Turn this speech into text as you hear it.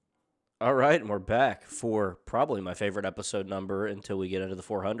All right, and we're back for probably my favorite episode number until we get into the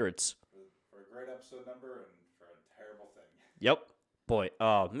 400s. For a great episode number and for a terrible thing. Yep. Boy,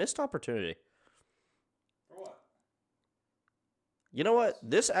 missed opportunity. For what? You know what?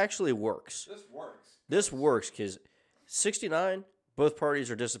 This actually works. This works because 69, both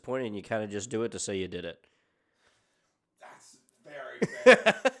parties are disappointed, and you kind of just do it to say you did it. That's very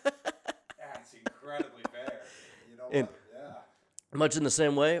fair. That's incredibly fair. You know what? Yeah. Much in the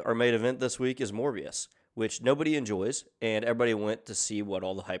same way, our main event this week is Morbius, which nobody enjoys, and everybody went to see what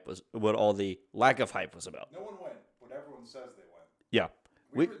all the lack of hype was about. No one went, but everyone says they went. Yeah.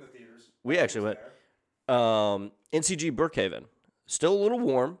 We were in the theaters. We actually went. NCG Brookhaven. Still a little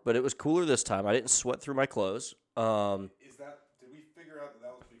warm, but it was cooler this time. I didn't sweat through my clothes. Did we figure out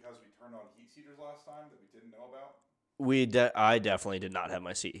that was because we turned on heat seaters last time that we didn't know about? I definitely did not have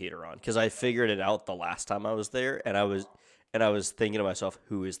my seat heater on because I figured it out the last time I was there, and I was thinking to myself,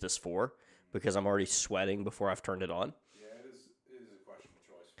 who is this for? Because I'm already sweating before I've turned it on. Yeah, it is a questionable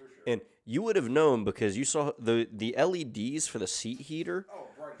choice for sure. And you would have known because you saw the LEDs for the seat heater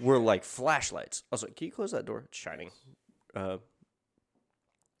were like flashlights. I was like, can you close that door? It's shining. There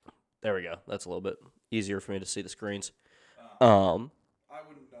we go. That's a little bit easier for me to see the screens. I wouldn't have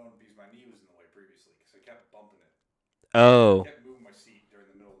known because my knee was in the way previously because I kept bumping it. Oh. I kept moving my seat during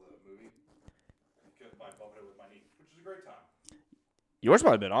the middle of the movie by bumping it with my knee, which was a great time. Yours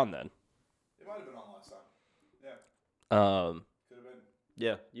might have been on then. It might have been on last time. Yeah. Could have been.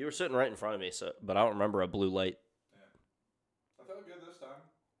 Yeah, you were sitting right in front of me, but I don't remember a blue light. Yeah. I felt good this time.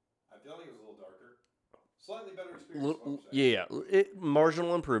 I feel like it was a little darker. Slightly better experience. Yeah,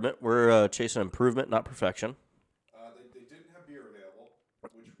 marginal improvement. We're chasing improvement, not perfection. They didn't have beer available,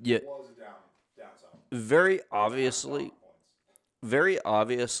 which was a downside. Very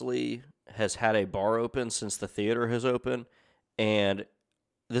obviously has had a bar open since the theater has opened, and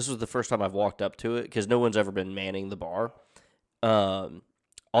this was the first time I've walked up to it because no one's ever been manning the bar.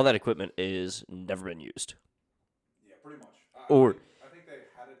 All that equipment is never been used. Yeah, pretty much. I think they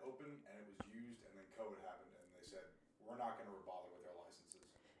had it open and it was used, and then COVID happened, and they said we're not going to bother with their licenses.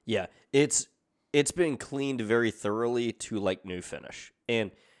 Yeah, it's been cleaned very thoroughly to like new finish,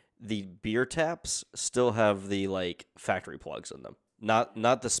 and the beer taps still have the like factory plugs in them,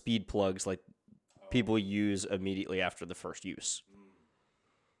 not the speed plugs like people use immediately after the first use.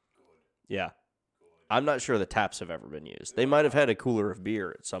 Good. Yeah. I'm not sure the taps have ever been used. They might have had a cooler of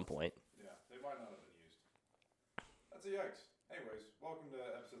beer at some point. Yeah, they might not have been used. That's a yikes. Anyways, welcome to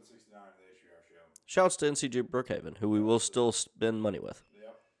episode 69 of the HUR show. Shouts to NCG Brookhaven, who we will still spend money with.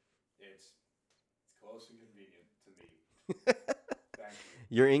 Yep. It's close and convenient to me. Thank you.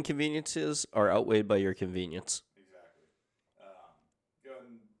 Your inconveniences are outweighed by your convenience. Exactly. Go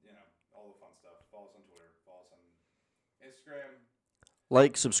and, all the fun stuff. Follow us on Twitter. Follow us on Instagram.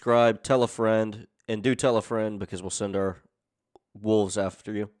 Like, subscribe, tell a friend, and do tell a friend because we'll send our wolves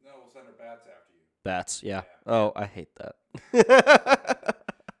after you. No, we'll send our bats after you. Bats, yeah. Oh, I hate that. And tell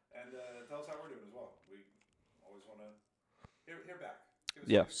us how we're doing as well. We always want to hear back. Give us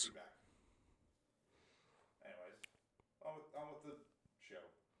yes. feedback. Anyways, on with the show.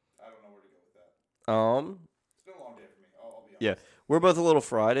 I don't know where to go with that. It's been a long day for me. I'll be honest. Yeah, we're both a little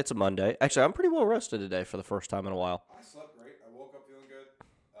fried. It's a Monday. Actually, I'm pretty well rested today for the first time in a while. I slept great. I woke up feeling good.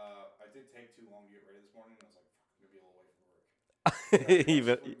 I did take too long to get ready this morning. I was like, fuck, I'm going to be a little late for work.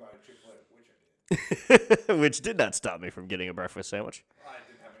 Even By Chick-fil-A, which I did. which did not stop me from getting a breakfast sandwich. I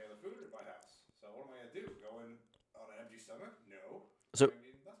didn't have any other food at my house. So what am I going to do? Go in on an empty stomach? No. So,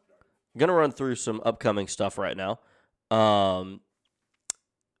 I'm going to run through some upcoming stuff right now. Some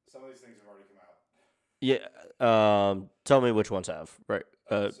of these things have already come out. Yeah. Tell me which ones have, right?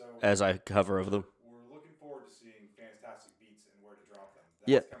 As I cover over them. We're looking forward to seeing Fantastic Beasts and where to drop them.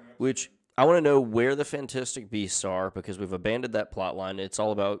 That's which soon. I want to know where the Fantastic Beasts are because we've abandoned that plot line. It's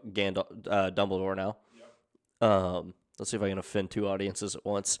all about Dumbledore now. Yep. Let's see if I can offend two audiences at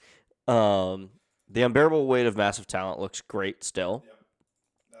once. The Unbearable Weight of Massive Talent looks great still. Yep.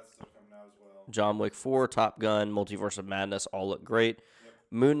 That's still coming out as well. John Wick 4, Top Gun, Multiverse of Madness all look great. Yep.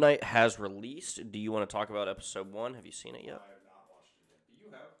 Moon Knight has released. Do you want to talk about episode 1? Have you seen it yet? I have not watched it yet. But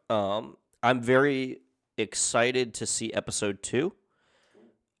you have. I'm very excited to see episode 2.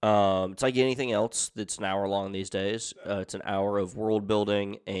 It's like anything else that's an hour long these days. It's an hour of world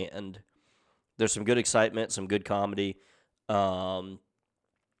building, and there's some good excitement, some good comedy. Need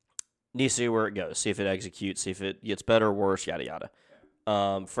to see where it goes, see if it executes, see if it gets better or worse, yada yada.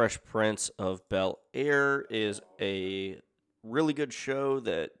 Fresh Prince of Bel-Air is a really good show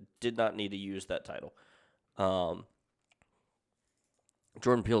that did not need to use that title.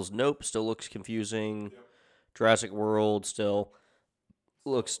 Jordan Peele's Nope still looks confusing. Yep. Jurassic World still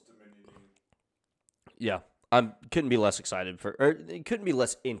looks Yeah, couldn't be less excited or couldn't be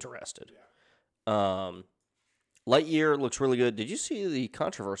less interested. Yeah. Lightyear looks really good. Did you see the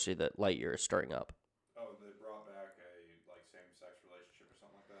controversy that Lightyear is stirring up? Oh, they brought back a like same-sex relationship or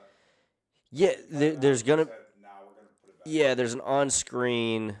something like that. Yeah, there's gonna. Said, nah, we're gonna put it back. Yeah, there's an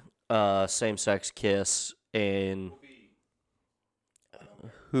on-screen same-sex kiss, and Will be. I don't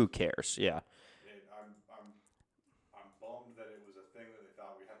care. who cares? Yeah. I'm bummed that it was a thing that they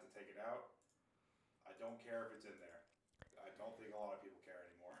thought we had to take it out. I don't care if it's in there. I don't think a lot of people care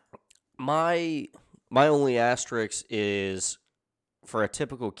anymore. My only asterisk is for a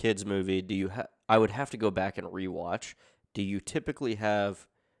typical kids movie. I would have to go back and rewatch. Do you typically have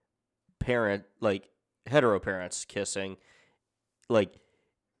hetero parents kissing? Like,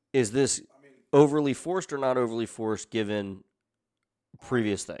 is this overly forced or not overly forced given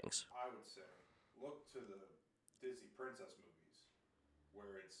previous things? I would say look to the Disney princess movies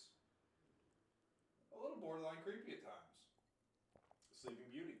where it's a little borderline creepy at times. Sleeping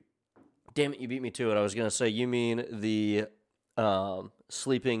Beauty. Damn it, you beat me to it. I was going to say, you mean the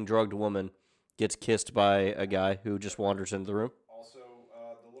sleeping drugged woman gets kissed by a guy who just wanders into the room? Also,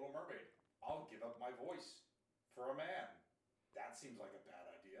 The Little Mermaid. I'll give up my voice for a man. That seems like a bad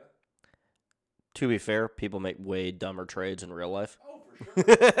idea. To be fair, people make way dumber trades in real life. Oh, for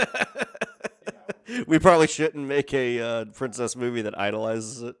sure. We probably shouldn't make a princess movie that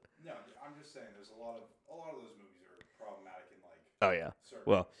idolizes it. No, I'm just saying there's a lot of those movies are problematic in like. Oh yeah. Certain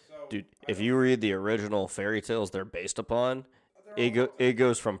Well, dude, if you read the original fairy tales they're based upon, it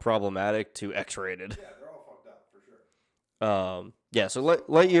goes from problematic to X-rated. Yeah, they're all fucked up for sure. Yeah. So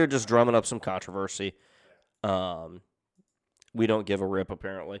Lightyear just drumming up some controversy. We don't give a rip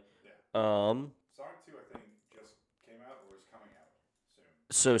apparently. Yeah. Sonic 2, I think, just came out or is coming out soon.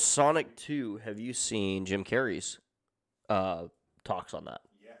 So Sonic 2, have you seen Jim Carrey's talks on that?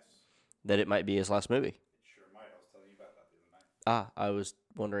 Yes. That it might be his last movie. It sure might. I was telling you about that the other night. I was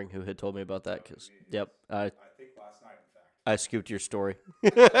wondering who had told me about that because, yep, I think last night, in fact. I scooped your story.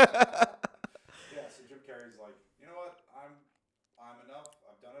 Yeah, so Jim Carrey's like, you know what? I'm enough.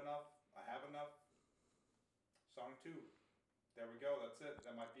 I've done enough. I have enough. Sonic 2. There we go. That's it.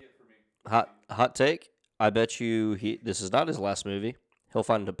 That might be it for me. Hot take. I bet you this is not his last movie. He'll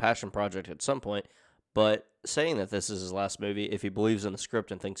find a passion project at some point. But saying that this is his last movie, if he believes in the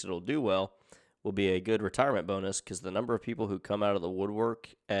script and thinks it'll do well, will be a good retirement bonus because the number of people who come out of the woodwork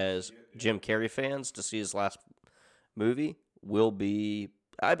as Jim Carrey fans to see his last movie will be.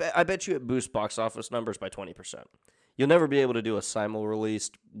 I bet you it boosts box office numbers by 20%. You'll never be able to do a simul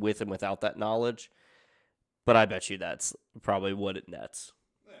release with and without that knowledge, but I bet you that's probably what it nets.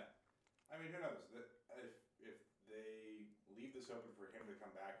 Yeah. I mean, who knows? If they leave this open for him to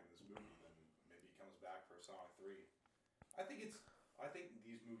come back in this movie, then maybe he comes back for Sonic 3. I think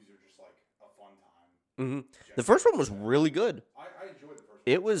these movies are just like a fun time. Mm-hmm. The first one was really good. I enjoyed the first one.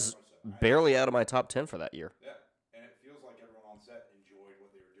 It was barely out of my top 10 for that year. Yeah, and it feels like everyone on set enjoyed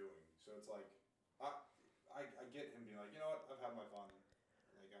what they were doing. So it's like, I get him being like, you know what, I've had my fun.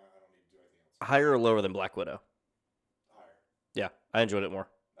 Like, I don't need to do anything else. Higher or lower than Black Widow? Higher. Yeah, I enjoyed it more.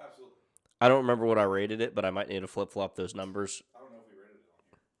 Absolutely. I don't remember what I rated it, but I might need to flip-flop those numbers. I don't know if we rated it on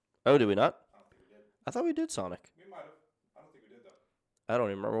here. Oh, did we not? I don't think we did. I thought we did Sonic. We might have. I don't think we did, though. I don't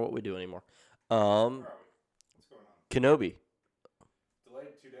even remember what we do anymore. Where are we? What's going on? Kenobi.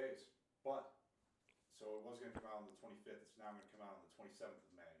 Delayed 2 days, but so it was going to come out on the 25th. It's now going to come out on the 27th of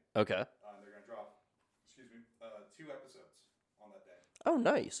May. Okay. They're going to drop, 2 episodes on that day. Oh,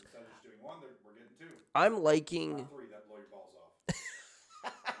 nice. Instead of just doing one, we're getting 2. I'm liking. Not 3, that blow your balls off.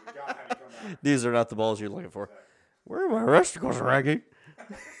 We got to have you come back. These are not the balls you're looking for. Exactly. Where are my resticles, Raggy?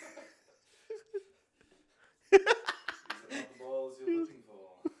 These are not the balls you're looking for.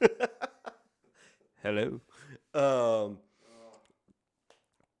 Hello.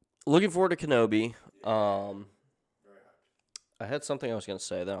 Looking forward to Kenobi. Very hyped. I had something I was going to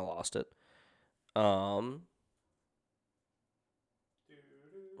say, then I lost it.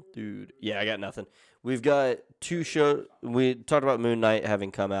 Dude, yeah, I got nothing. We've got 2 shows. We talked about Moon Knight having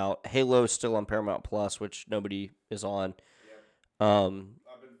come out. Halo's still on Paramount Plus, which nobody is on. Yep. I've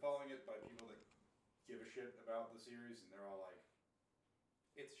been following it by people that give a shit about the series, and they're all like,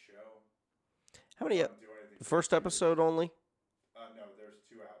 "It's a show." How many? Don't do anything The first episode only? No, there's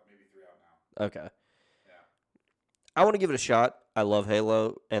 2 out, maybe 3 out now. Okay. Yeah. I want to give it a shot. I love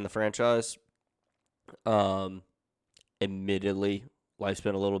Halo and the franchise. Admittedly, life's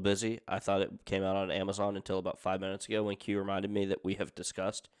been a little busy. I thought it came out on Amazon until about 5 minutes ago when Q reminded me that we have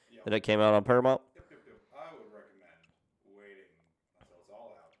discussed Yep. that it came out on Paramount. Yep. I would recommend waiting until it's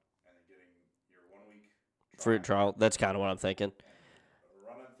all out and then getting your 1 week Fruit trial. That's kind of what I'm thinking. and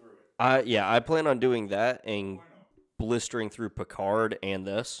running through it. I plan on doing that and Why not? blistering through Picard and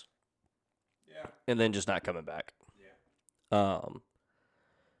this, Yeah. and then just not coming back. Yeah.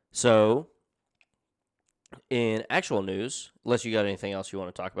 So in actual news, unless you got anything else you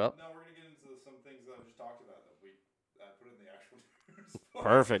want to talk about. No, we're gonna get into some things that I just talked about that we put in the actual news.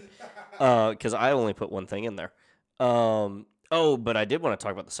 Perfect. Because I only put one thing in there. But I did want to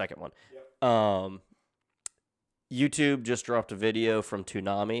talk about the second one. Yep. YouTube just dropped a video from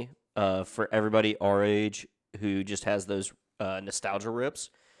Toonami for everybody our age who just has those nostalgia rips.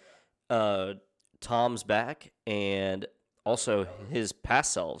 Tom's back, and also his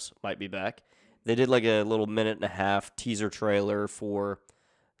past selves might be back. They did like a little 1.5-minute teaser trailer for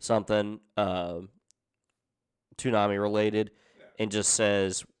something Toonami related, and just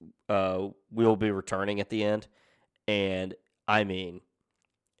says we'll be returning at the end. And I mean,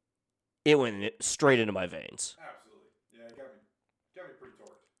 it went straight into my veins. Absolutely. Yeah, it got me pretty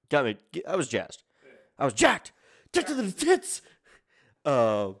torqued. Got me. I was jazzed. Yeah. I was jacked. Jacked to the tits.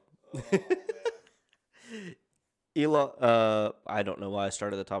 Oh, man. Elon. I don't know why I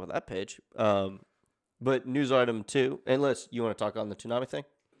started at the top of that page. But news item 2. Unless you want to talk on the Toonami thing.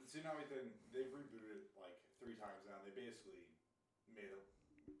 The Tsunami thing, they've rebooted it like 3 times now. They basically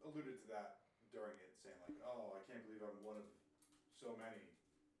alluded to that during it, saying like, "Oh, I can't believe I'm one of so many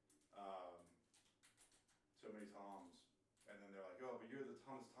Toms." And then they're like, "Oh, but you're the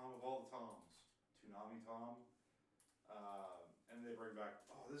Tom of all the Toms, Toonami Tom." And they bring back,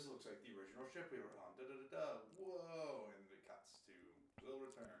 "Oh, this looks like the original ship we were on." Da da da da. Whoa! And it cuts to will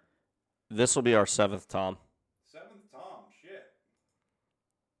return. This will be our 7th Tom. 7th Tom, shit.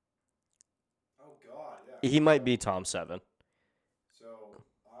 Oh God, yeah. He might be Tom 7. So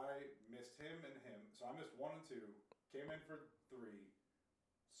I missed him and him. So I missed 1 and 2. Came in for 3.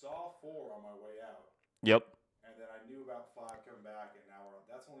 Saw 4 on my way out. Yep. And then I knew about 5 coming back, and now we're on.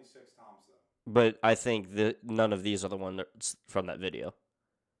 That's only 6 Toms though. But I think that none of these are the one that's from that video.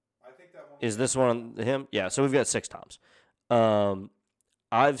 I think that one Is this one him? Yeah. So we've got 6 Toms.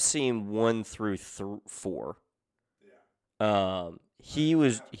 I've seen 1 through 4. Yeah. He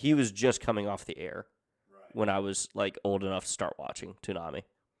was just coming off the air Right. when I was like old enough to start watching Toonami.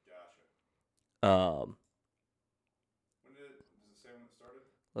 Gotcha. When does it say when it started?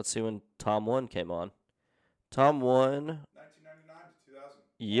 Let's see when Tom 1 came on. Tom 1. 1999 to 2000.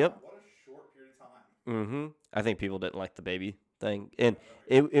 Yep. Wow, what a short period of time. Mm-hmm. I think people didn't like the baby thing, and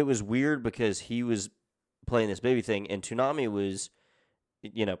it was weird because he was playing this baby thing, and Toonami was,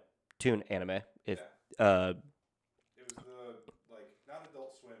 Toon anime. If It was the not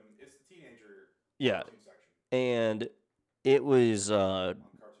Adult Swim. It's the teenager. Yeah. Cartoon section And it was on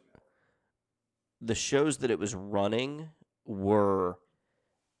Cartoon Network. the shows that it was running were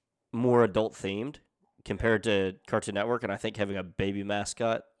more adult themed compared to Cartoon Network, and I think having a baby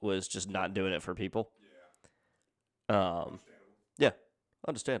mascot was just not doing it for people. Yeah. Um, Understandable.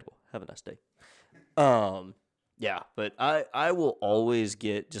 Understandable. Have a nice day. Yeah, but I will always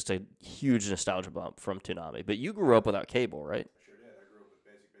get just a huge nostalgia bump from Toonami. But you grew up without cable, right? I sure did. I grew up with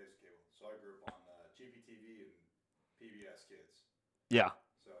basic cable. So I grew up on GPTV and PBS Kids. Yeah.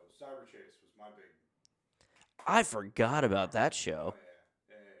 So Cyber Chase was my big. I forgot about that show. Oh,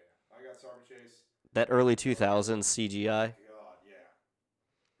 yeah. I got Cyber Chase. That early 2000s CGI. God, yeah.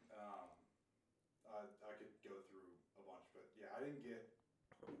 I could go through a bunch, but yeah, I didn't get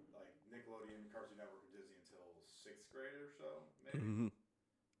like Nickelodeon, Cartoon Network, and Disney until 6th grade or so, maybe. Mm-hmm.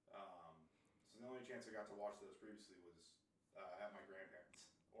 So the only chance I got to watch those previously was at my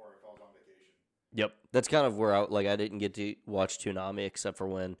grandparents, or if I was on vacation. Yep. That's kind of where I didn't get to watch Toonami except for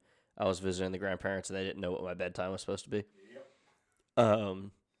when I was visiting the grandparents and they didn't know what my bedtime was supposed to be. Yep.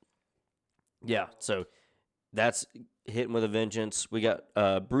 Yeah, so that's hitting with a vengeance. We got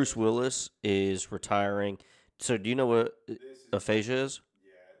Bruce Willis is retiring. So do you know what This is aphasia is?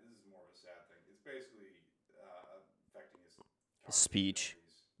 Yeah, this is more of a sad thing. It's basically affecting his cognitive Speech.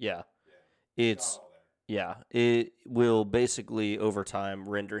 abilities. Yeah. Yeah. It's Not all there. yeah, it will basically over time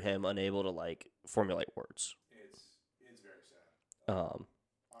render him unable to formulate words. It's very sad. I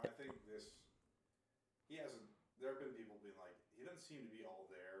think he hasn't. There have been people being like, he doesn't seem to be all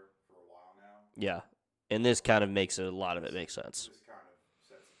there for a while now. Yeah. And this kind of makes a lot of it make sense. This kind of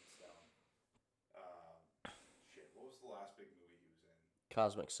sets it in stone. What was the last big movie he was in?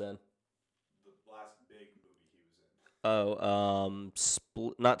 Cosmic Sin. The last big movie he was in. Oh,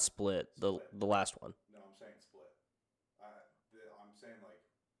 not Split, the last one. No, I'm saying Split. I'm saying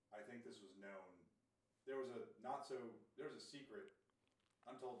I think this was known. There was a secret,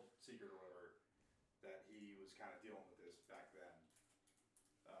 untold secret or whatever, that he was kind of dealing with this back then.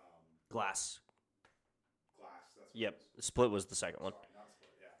 Glass. Glass. That's what Yep. it was. Split was the second one. Sorry, not Split.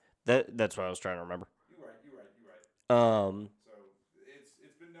 Yeah. That's what I was trying to remember. You're right. Um, So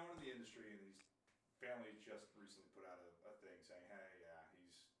it's been known in the industry, and his family just recently put out a thing saying, "Hey, yeah,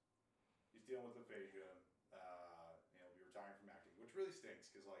 he's dealing with aphasia. He'll be retiring from acting," which really stinks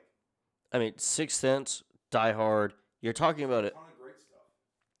because like I mean, Sixth Sense, Die Hard. You're talking about a ton of great stuff.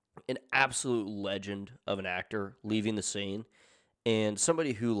 an absolute legend of an actor leaving the scene, and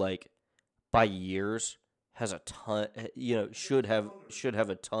somebody who like by years has a ton. Should have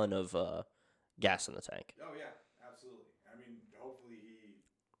a ton of gas in the tank. Oh yeah, absolutely. I mean, hopefully he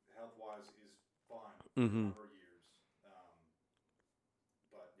health wise is fine for a Mm-hmm. number of years.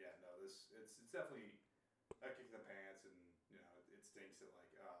 But yeah, no, it's definitely a kick in the pants, and it stinks that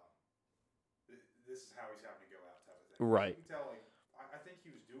like this is how he's having to go out type of thing. Right. You can tell like I think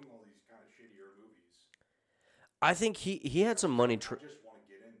he was doing all these kind of shittier movies. I think he had some money. I just want to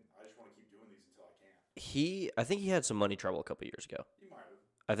get in. I just want to keep doing these until I can. I think he had some money trouble a couple years ago. He might have.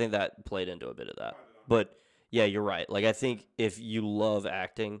 I think that played into a bit of that. Might have done. But yeah, you're right. Like I think if you love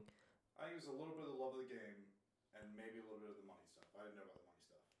acting, I think it was a little bit of the love of the game, and maybe a little bit of the money stuff. I didn't know about the money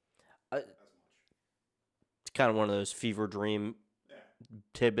stuff as much. it's kind of one of those fever dream Yeah.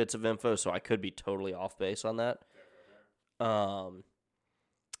 tidbits of info. So I could be totally off base on that. Fair.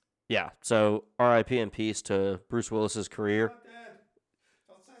 Yeah. So R.I.P. and peace to Bruce Willis's career. Not dead.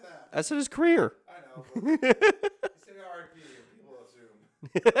 Don't say that. I said his career. I know. But you say R.I.P. and people assume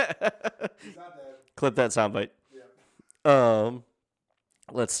he's not dead. Clip that soundbite. Yeah.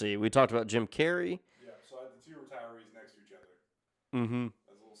 Let's see. We talked about Jim Carrey. Yeah. So I had the two retirees next to each other. Mm-hmm.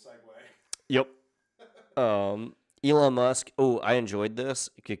 As a little segue. Yep. Elon Musk. Oh, I enjoyed this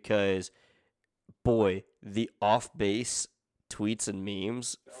because, boy, the off-base tweets and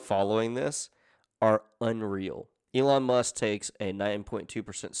memes following this are unreal. Elon Musk takes a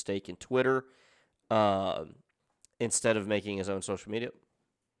 9.2% stake in Twitter instead of making his own social media.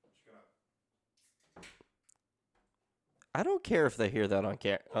 I don't care if they hear that on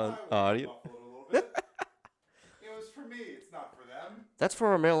audio. A little bit. It was for me. It's not for them. That's for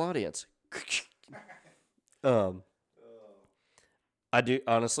our male audience. I do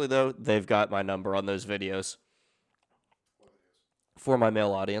honestly though, they've got my number on those videos for my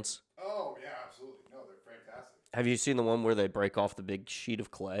male audience. Oh yeah, absolutely. No, they're fantastic. Have you seen the one where they break off the big sheet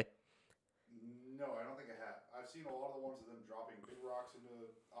of clay? No, I don't think I have. I've seen a lot of the ones of them dropping big rocks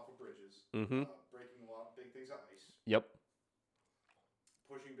off of bridges, Mm-hmm. breaking a lot of big things on ice, Yep.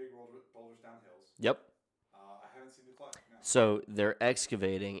 pushing big boulders down hills. Yep. I haven't seen the clay. No. So they're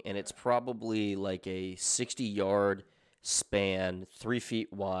excavating, and it's probably like a 60-yard span, 3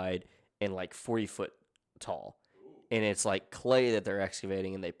 feet wide, and like 40 foot tall. Ooh. And it's like clay that they're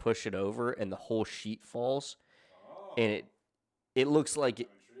excavating, and they push it over, and the whole sheet falls. Oh. And it looks like I'm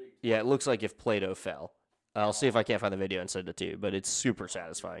intrigued. yeah, it looks like if Play-Doh fell. I'll see if I can't find the video and send it to you, but it's super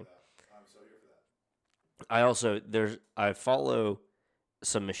satisfying. I'm so here for that. I follow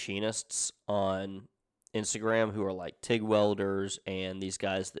some machinists on Instagram who are like TIG welders and these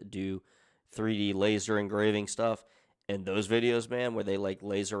guys that do 3D laser engraving stuff. And those videos, man, where they like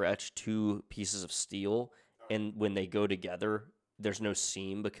laser etch two pieces of steel, and when they go together, there's no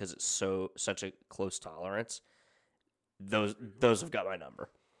seam because it's such a close tolerance. Those have got my number.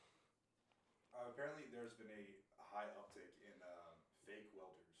 Apparently, there's been a high uptick in fake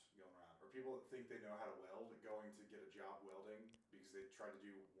welders going around, or people that think they know how to weld, going to get a job welding because they try to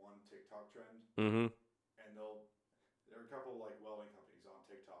do one TikTok trend, Mm-hmm. and there are a couple like welding companies on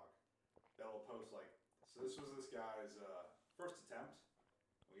TikTok that will post like, so this was this guy's first attempt.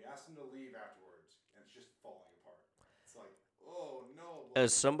 We asked him to leave afterwards, and it's just falling apart. It's like, oh no.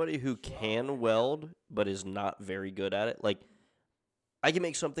 As somebody who can weld but is not very good at it, like I can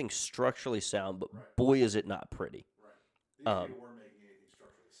make something structurally sound, but Right. boy, is it not pretty. Right. These people weren't making anything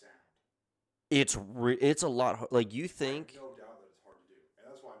structurally sound. It's a lot. Like you I think have no doubt that it's hard to do, and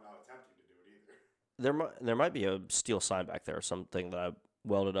that's why I'm not attempting to do it either. there might be a steel sign back there or something that I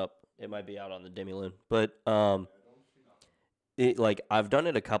welded up. It might be out on the Demulin, but I've done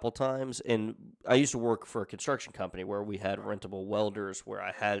it a couple times, and I used to work for a construction company where we had rentable welders where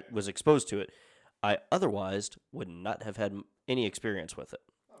I was exposed to it. I otherwise would not have had any experience with it.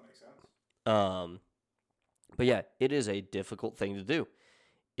 That makes sense. But yeah, it is a difficult thing to do.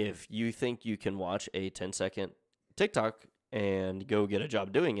 If you think you can watch a 10-second TikTok and go get a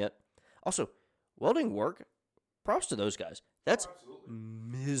job doing it, also welding work, props to those guys. That's Absolutely.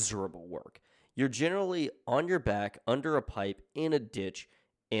 miserable work. You're generally on your back under a pipe in a ditch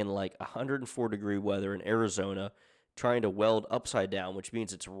in like 104-degree weather in Arizona, trying to weld upside down, which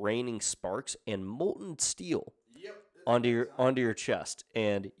means it's raining sparks and molten steel Yep. onto your chest,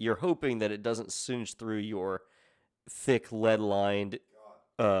 and you're hoping that it doesn't singe through your thick lead-lined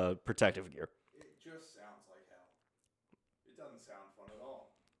protective gear. It just sounds like hell. It doesn't sound fun at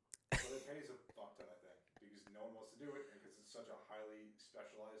all. But it pays a fuck ton, I think, because no one wants to do it because it's such a highly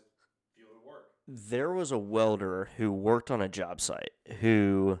specialized field of work. There was a welder who worked on a job site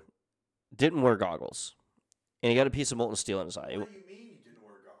who didn't wear goggles, and he got a piece of molten steel in his eye. What do you mean you didn't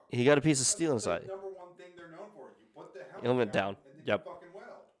wear goggles? He got a piece of That's steel in his the eye. number one thing they're known for. You put the Helmet down. and then Yep. you fucking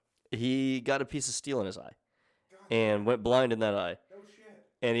weld. He got a piece of steel in his eye God and went blind in that eye. no shit.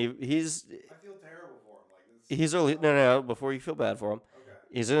 And he's I feel terrible for him. Like this. he's early. No. Before you feel bad for him, Okay.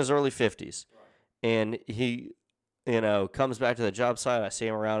 he's in his early 50s, Right. and he, comes back to the job site. I see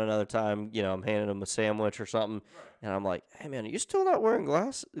him around another time. I'm handing him a sandwich or something, Right. and I'm like, "Hey man, are you still not wearing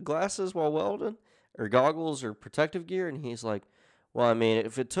glasses while welding, or goggles, or protective gear?" And he's like, "Well, I mean,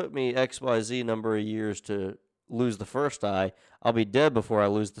 if it took me XYZ number of years to lose the first eye, I'll be dead before I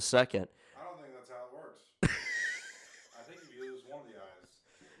lose the second." I don't think that's how it works. I think if you lose one of the eyes,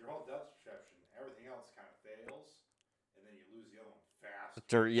 your whole depth perception, everything else kind of fails, and then you lose the other one fast.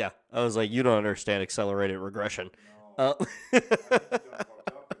 Yeah, I was like, "You don't understand accelerated regression." No. I think you done fucked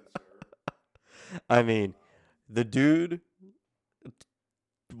up, then, sir. I mean, the dude,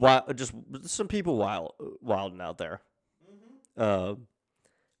 just some people wilding out there. Mm-hmm.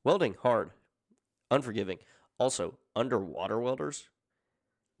 Welding hard, unforgiving. Also, underwater welders.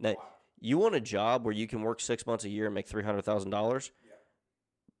 Now, Wow. you want a job where you can work 6 months a year and make $300,000? Yeah.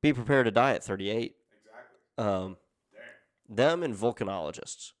 Be prepared to die at 38. Exactly. Damn. Them and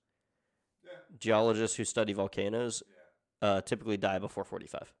volcanologists, Yeah. geologists who study volcanoes, Yeah. typically die before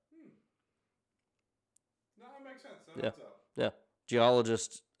 45. No, that makes sense. That Yeah. adds up. Yeah,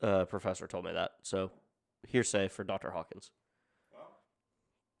 geologist professor told me that. So, hearsay for Dr. Hawkins. Well,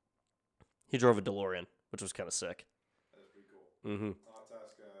 He drove a DeLorean, which was kind of sick. that's pretty cool. Mm-hmm. I'll have to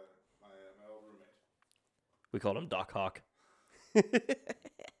ask my old roommate. We called him Doc Hawk. That's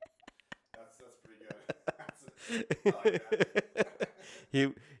pretty good. I like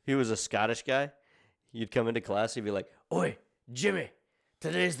that. he was a Scottish guy. You'd come into class, he'd be like, "Oi, Jimmy,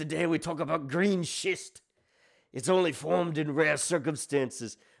 today's the day we talk about green schist. It's only formed in rare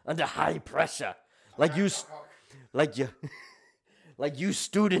circumstances under high pressure, like you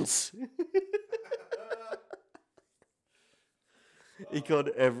students." He called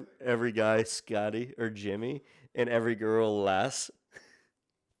every guy Scotty or Jimmy, and every girl Lass.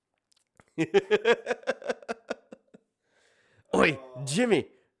 Oi, Jimmy,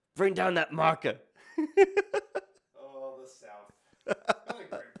 bring down that marker. Oh, the South. What a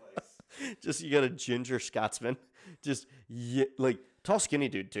great place. Just, you got a ginger Scotsman. Just, tall, skinny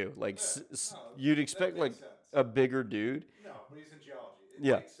dude, too. Like, No, you'd that expect, makes like, sense. a bigger dude. No, but he's in geology. It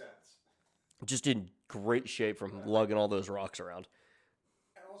Yeah. makes sense. Just in great shape from lugging all those rocks around.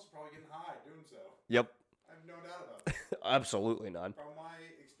 And also probably getting high doing so. Yep. I have no doubt about it. Absolutely none. From my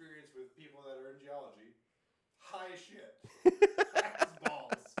experience with people that are in geology, high as shit. High as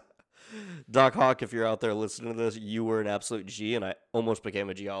balls. Doc Hawk, if you're out there listening to this, you were an absolute G, and I almost became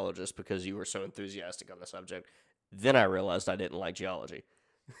a geologist because you were so enthusiastic on the subject. Then I realized I didn't like geology.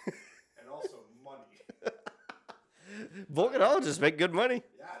 And also money. Volcanologists make good money.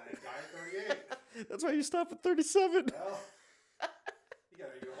 Yeah, and a guy at 38. That's why you stop at 37. Well, you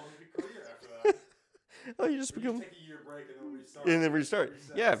gotta get a whole new career after that. Oh, you just Or you become... take a year break and then restart. And then restart.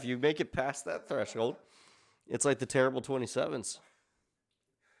 Reset. Yeah, if you make it past that threshold, it's like the terrible 27s.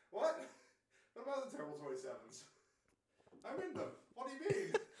 What? What about the terrible 27s? I'm in them. What do you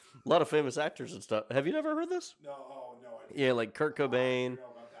mean? A lot of famous actors and stuff. Have you never heard this? No, oh, no. I Yeah, like Kurt I Cobain. know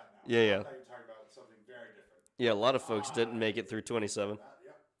about that now. Yeah, I yeah. thought you were talking about something very different. Yeah, a lot of folks didn't make it through 27.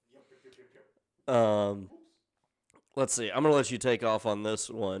 Yep. Um, let's see. I'm gonna let you take off on this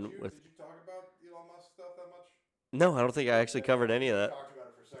one. Did With you talk about Elon Musk stuff that much? no, I don't think I actually covered any of I that. talked about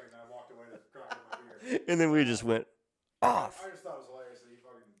it for a second, and I walked away to crack in my beer. And then we just went off. I just thought it was hilarious that he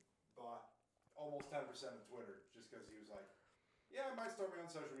fucking bought almost 10% of Twitter just because he was like, yeah, I might start my own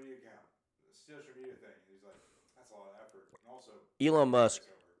social media account. The social media thing. And he's like, that's a lot of effort. And also, Elon Musk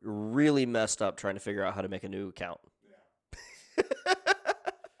it's over. really messed up trying to figure out how to make a new account. Yeah.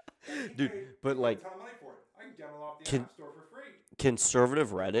 He Dude, paid but a like ton of money for it. I can download off the Can- App Store for free. conservative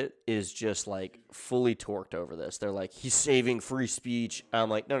Reddit is just like fully torqued over this. They're like, he's saving free speech. I'm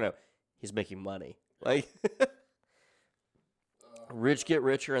like, no, he's making money. Like, rich get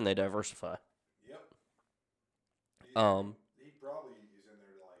richer and they diversify. Yep. He probably is in there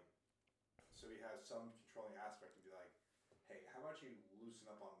to like, so he has some controlling aspect to be like, hey, how about you loosen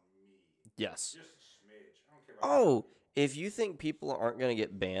up on me? Yes. Just a smidge. I don't care about Oh, if you think people aren't going to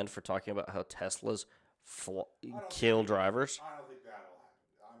get banned for talking about how Teslas kill drivers, I don't think that'll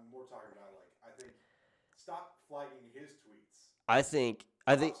happen. I'm more talking about like, I think stop flagging his tweets. I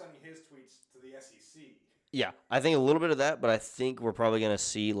I think Stop sending his tweets to the SEC. yeah, I think a little bit of that, but I think we're probably going to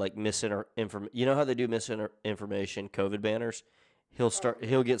see like misinformation. You know how they do misinformation COVID banners?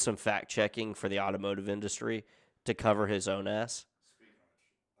 He'll get some fact checking for the automotive industry to cover his own ass. Speaking of which,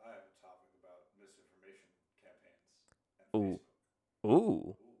 I have a topic about misinformation campaigns and Ooh. Facebook. Ooh.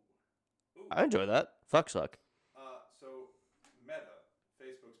 Ooh. I enjoy that. Fuck suck. So Meta,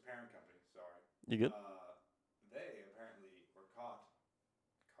 Facebook's parent company, sorry. You good? They apparently were caught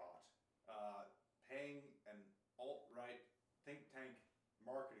paying an alt-right think tank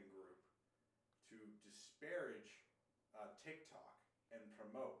marketing group to disparage TikTok and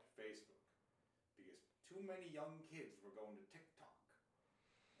promote Facebook because too many young kids were going to TikTok.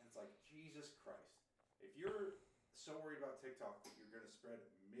 And it's like, Jesus Christ. If you're so worried about TikTok that you're going to spread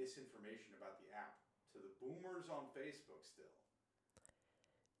misinformation about the app to the boomers on Facebook still,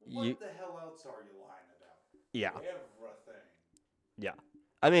 what the hell else are you lying about? Yeah. Everything. Yeah.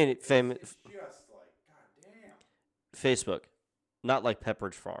 I mean, It's just like, God damn. Facebook, not like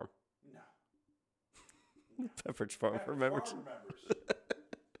Pepperidge Farm. No. Pepperidge Farm remembers. Facebook,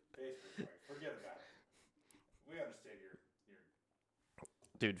 like, forget about it. We understand your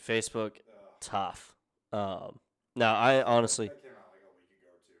Dude, Facebook, tough. Now, I honestly. That came out like a week ago,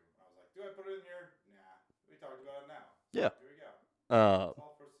 too. I was like, do I put it in here? Nah. We talked about it now. Yeah. Here we go. It's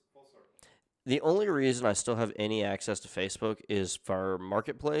all full circle. The only reason I still have any access to Facebook is for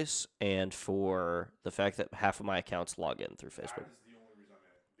Marketplace and for the fact that half of my accounts log in through Facebook. That is the only reason I'm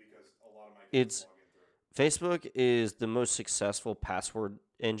in it, because a lot of my accounts log in through it. Facebook is the most successful password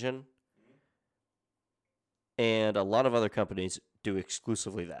engine, and a lot of other companies do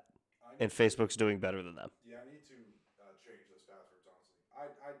exclusively that. And Facebook's doing better than them. Yeah, I need to change those passwords, honestly.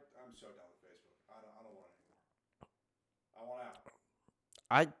 I'm so done with Facebook. I don't want it anymore. I want out.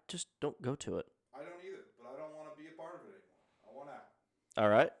 I just don't go to it. I don't either, but I don't want to be a part of it anymore. I want out. All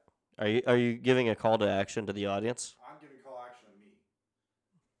right. Are you giving a call to action to the audience? I'm giving call action to me.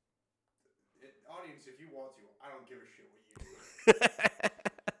 Audience, if you want to, I don't give a shit what you do.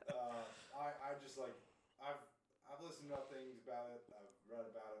 I just like I've listened to things about it. I've read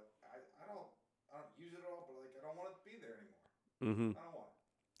about it. I don't use it at all, but like I don't want it to be there anymore. Mm-hmm. I don't want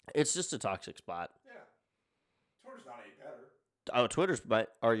it. It's just a toxic spot. Yeah. Twitter's not any better. Oh, Twitter's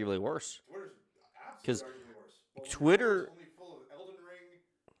arguably worse. Twitter's absolutely arguably worse. But Twitter only full of Elden Ring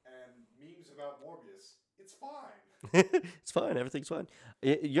and memes about Morbius. It's fine. It's fine. Everything's fine.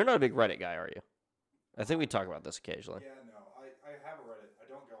 You're not a big Reddit guy, are you? I think we talk about this occasionally. Yeah, no. I have a Reddit. I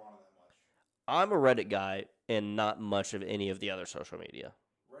don't go on it that much. I'm a Reddit guy and not much of any of the other social media.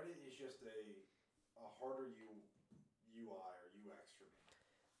 Reddit is just a harder UI or UX for me.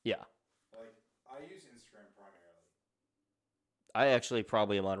 Yeah. Like, I use Instagram primarily. I actually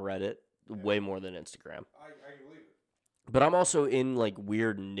probably am on Reddit way more than Instagram. I can believe it. But I'm also in like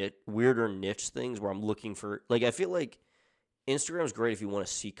weirder niche things where I'm looking for like I feel like Instagram's great if you want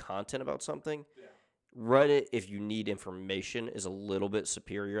to see content about something. Yeah. Reddit, if you need information, is a little bit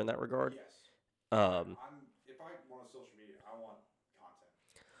superior in that regard. Yes. If I want a social media, I want content.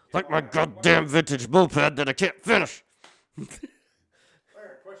 Like my goddamn vintage moped that I can't finish. If I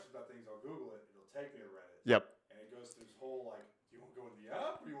got questions about things, I'll Google it. It'll take me to Reddit. Yep. And it goes through this whole like, do you want to go in the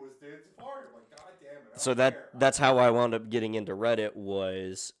app or do you want to stay in Safari? I'm like, God damn it. So that's how I wound up getting into Reddit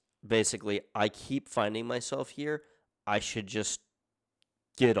was basically I keep finding myself here. I should just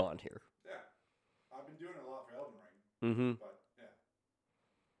get on here. Yeah. I've been doing it a lot for Elden Ring. Mm-hmm. But yeah.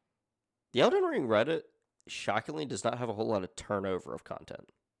 The Elden Ring Reddit, shockingly, does not have a whole lot of turnover of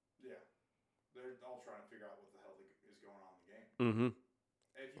content. Yeah. They're all trying to figure out what the hell is going on in the game. Mm-hmm.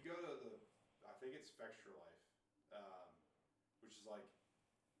 And if you go to I think it's Fextra Life, which is like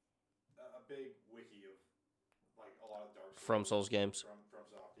a big wiki of like a lot of Dark Souls. From Souls games. From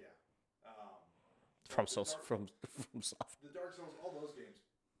Soft, yeah. From Souls, from Soft. The Dark Souls, all those games,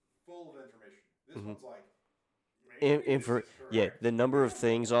 full of information. This Mhm. one's like, maybe this is Yeah, correct. the number of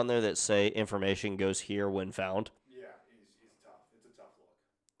things on there that say information goes here when found. Yeah, is tough. It's a tough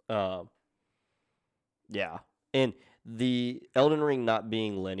look. Yeah. And the Elden Ring not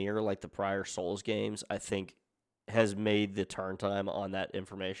being linear like the prior Souls games, I think, has made the turn time on that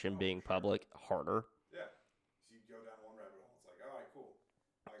information being public harder. Yeah. So you go down one rabbit hole. It's like, all right, cool.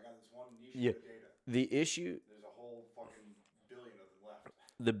 I got this one niche Yeah. of the data. The issue, There's a whole fucking billion of them left.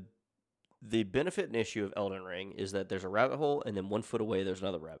 the benefit and issue of Elden Ring is that there's a rabbit hole, and then 1 foot away there's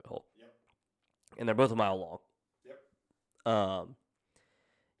another rabbit hole. Yep. And they're both a mile long. Yep. Um, On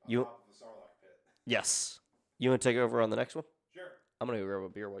top of the Sarlacc pit. yes. You want to take over on the next one? Sure. I'm gonna go grab a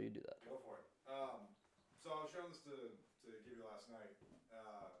beer while you do that. Go for it. So I was showing this to give you last night.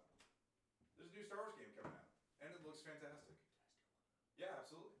 There's a new Star Wars game coming out, and it looks fantastic. Yeah,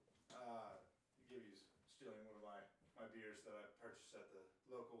 absolutely. Give you stealing one of my beers that I purchased at the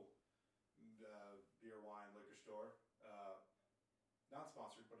local beer, wine, liquor store. Not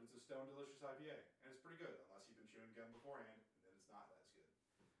sponsored, but it's a Stone Delicious IPA, and it's pretty good, unless you've been chewing gum beforehand, and then it's not as good.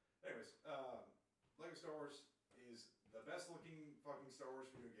 Anyways, Lego Star Wars is the best looking fucking Star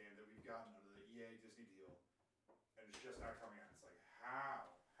Wars video game that we've gotten under the EA Disney deal, and it's just not coming out. It's like, how?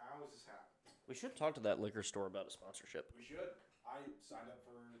 How has this happened? We should talk to that liquor store about a sponsorship. We should. I signed up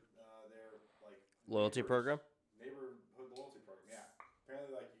for their like Loyalty program? Neighborhood loyalty program. Yeah.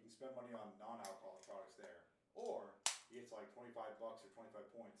 Apparently, like you can spend money on non-alcoholic products there, or it's like $25 or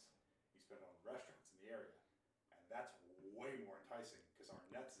 25 points you spend on restaurants in the area, and that's way more enticing because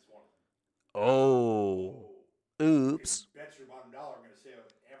Arnett's is one of them. Oh. Oops. Bet your bottom dollar I'm going to save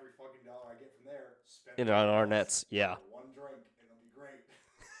every fucking dollar I get from there. Spend it on Arnett's, yeah. One drink, and it'll be great.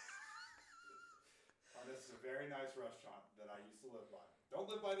 Arnett's is a very nice restaurant that I used to live by.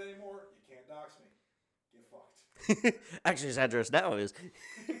 Don't live by it anymore. You can't dox me. Get fucked. Actually, his address now is.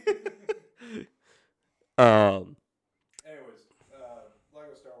 Anyways,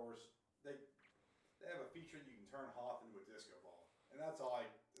 Lego Star Wars, they have a feature you can turn Hoth into a disco ball, and that's all I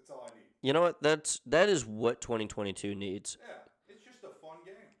need. You know what? That is what 2022 needs. Yeah, it's just a fun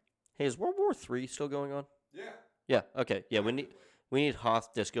game. Hey, is World War III still going on? Yeah. Yeah. Okay. Yeah, we need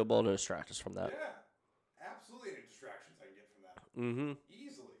Hoth disco ball to distract us from that. Yeah, absolutely. Any distractions I can get from that? Mm-hmm.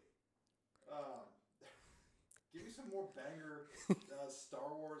 Easily. Give me some more banger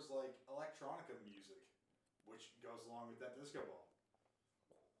Star Wars like electronica music, which goes along with that disco ball.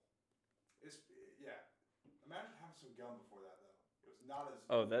 Imagine having some gum before that though. It was not as.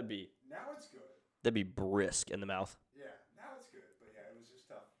 Oh, that'd be. Now it's good. That'd be brisk in the mouth. Yeah, now it's good, but yeah, it was just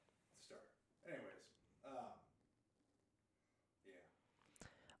tough to start. Anyways,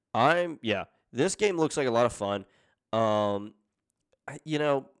 yeah. This game looks like a lot of fun. I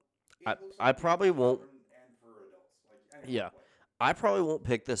probably won't. And for adults, like yeah, I probably won't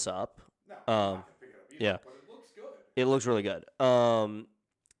pick this up. No, I'm not gonna pick it up either, yeah, but it looks good. It looks really good.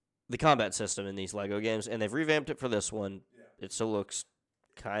 The combat system in these Lego games, and they've revamped it for this one. Yeah. It still looks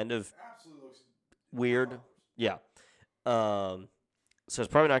kind of absolutely looks weird. Yeah. So it's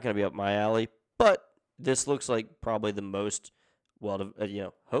probably not going to be up my alley, but this looks like probably the most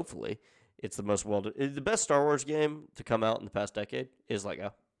hopefully it's the most the best Star Wars game to come out in the past decade is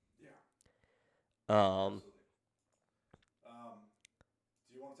Lego. Yeah. Do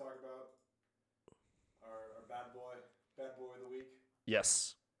you want to talk about our bad boy of the week?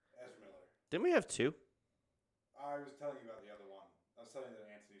 Yes. Ezra Miller. Didn't we have two? I was telling you about the other one. I was telling you that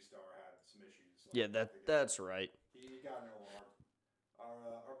Anthony Starr had some issues. Yeah, that's right. He got in a little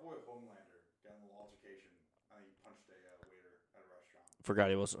our boy Homelander got in a little altercation. I think he punched a waiter at a restaurant. Forgot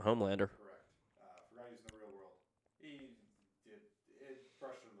he wasn't Homelander. Correct. Forgot he was in the real world. He did it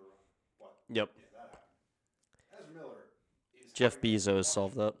brushed under the rug. But yep. Yeah, that happened. Ezra Miller is Jeff Bezos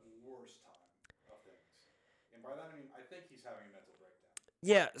solved that. Worst time of things, and by that I mean I think he's having a mental breakdown.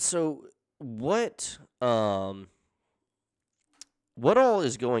 Yeah. So what all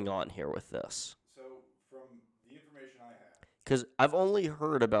is going on here with this? So from the information I have, because I've only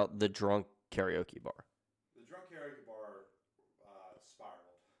heard about the drunk karaoke bar. The drunk karaoke bar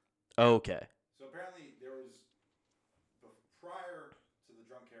spiraled. Okay. So apparently there was, prior to the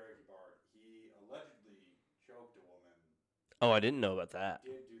drunk karaoke bar, he allegedly choked a woman. Oh, I didn't know about that.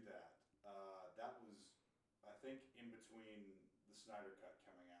 He did do that. That was, I think, in between the Snyder Cut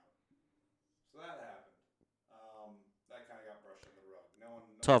coming out. So that happened. That kind of got brushed under the rug.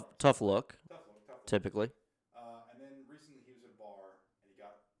 Tough look. Typically. And then recently he was at a bar and he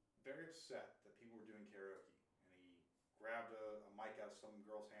got very upset that people were doing karaoke. And he grabbed a mic out of some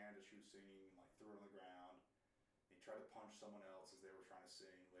girl's hand as she was singing and threw it on the ground. And he tried to punch someone else as they were trying to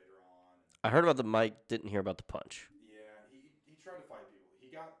sing later on. I heard about the mic, didn't hear about the punch. Yeah, he tried to fight people.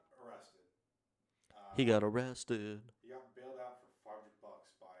 He got arrested. He got arrested. He got bailed out for $500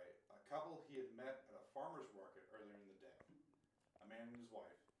 by a couple he had met at a farmer's market earlier in the day. A man and his wife.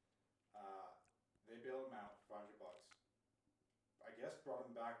 They bailed him out for $500. I guess brought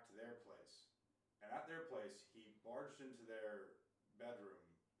him back to their place. And at their place, he barged into their bedroom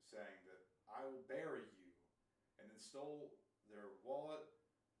saying that I will bury you. And then stole their wallet,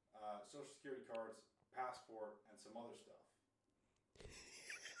 social security cards, passport, and some other stuff.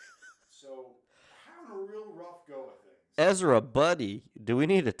 So, having a real rough go of things. Ezra, buddy, do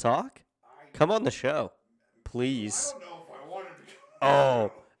we need to talk? Come on the show. Please. I don't know if I wanted to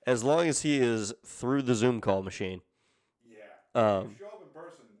Oh, as long as he is through the Zoom call machine. Yeah. If you show up in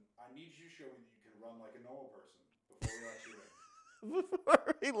person, I need you to show me that you can run like a normal person before we let you in.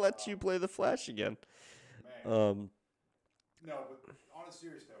 Before we let you play the Flash again. Man. No, but a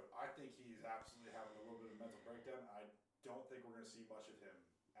serious note, I think he's absolutely having a little bit of mental breakdown. I don't think we're going to see much of him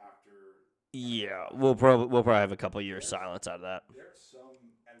after. Yeah, we'll probably have a couple years silence out of that. There's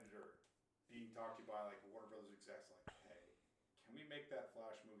some editor being talked to by like Warner Brothers execs, like, hey, can we make that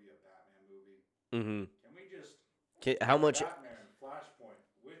Flash movie a Batman movie? Mm-hmm. Can we just How much Batman Flashpoint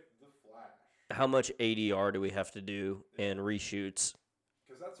with the Flash? how much ADR do we have to do and reshoots?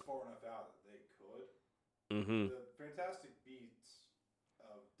 Because that's far enough out that they could. Mm-hmm. The Fantastic Beasts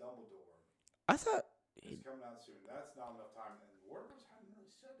of Dumbledore I thought is coming out soon. That's not enough time, and Warner Bros. Hadn't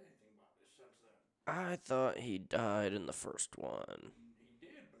really said anything about this since then. I thought he died in the first one. He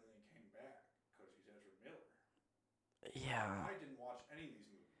did, but then he came back because he's Ezra Miller. Yeah. I didn't watch any of these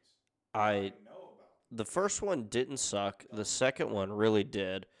movies. I know about them. The first one didn't suck. The second one really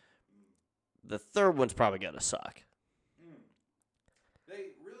did. The third one's probably gonna suck. They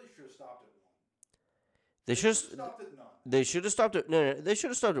really should have stopped at one. They should have stopped at none. They should have stopped at no. They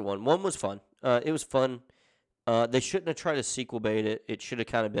should have stopped at one. One was fun. It was fun. They shouldn't have tried to sequel bait it. It should have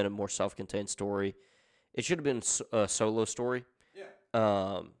kind of been a more self-contained story. It should have been a solo story. Yeah.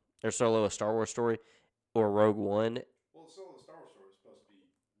 Or solo a Star Wars story, or Rogue One. Well, solo Star Wars story was supposed to be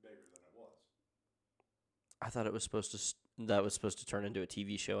bigger than it was. I thought it was supposed to. That was supposed to turn into a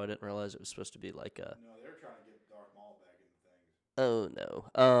TV show. I didn't realize it was supposed to be like a. No, they were trying to get Darth Maul back into things. Oh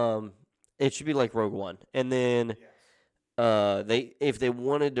no. It should be like Rogue One, and then. Yes. If they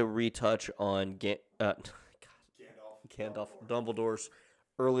wanted to retouch on Gandalf Dumbledore's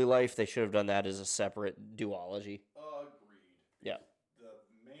early life, they should have done that as a separate duology. Agreed. Yeah. The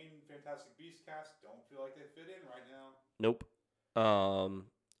main Fantastic Beasts cast don't feel like they fit in right now. Nope.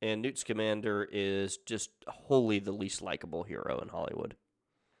 And Newt Scamander is just wholly the least likable hero in Hollywood.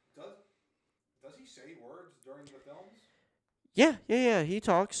 Does he say words during the films? Yeah. He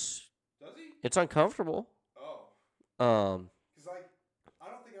talks. Does he? It's uncomfortable. Oh. Because I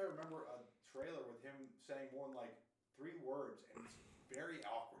don't think I remember a trailer with him saying more than like 3 words, and it's very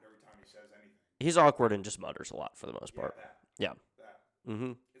awkward every time he says anything. He's awkward and just mutters a lot for the most part. That.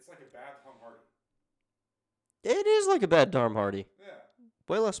 Mm-hmm. It's like a bad Tom Hardy. It is like a bad Tom Hardy. Yeah.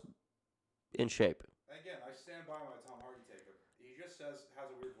 Way less in shape. Again, I stand by my Tom Hardy take. He just has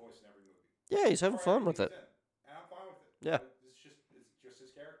a weird voice in every movie. Yeah, he's having fun with it. And I'm fine with it. Yeah. It's just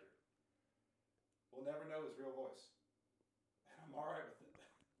his character. We'll never know his real voice. And I'm alright with it.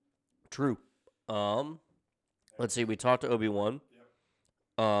 True. Let's see. We talked to Obi-Wan.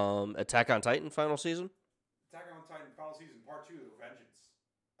 Yep. Attack on Titan final season. Attack on Titan final season part 2, The Vengeance,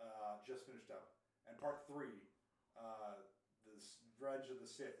 just finished up, and part 3, the Revenge of the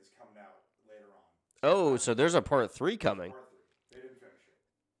Sith, is coming out later on. Oh, so there's a part 3 coming. Part 3. They didn't finish it.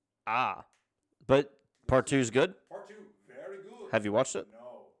 Ah, but part 2 is good. Part 2, very good. Have you watched it?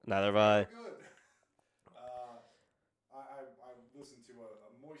 No. Neither have I. Very good. I listened to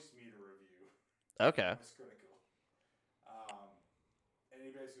a Moist Meter review. Okay. Moist Critical. And he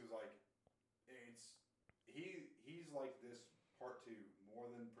basically was like, he's like this part 2 more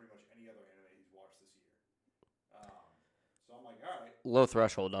than pretty much any other anime he's watched this year. So I'm like, all right. Low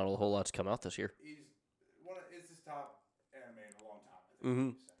threshold. Not a whole lot's come out this year. It's his top anime in a long time. I think.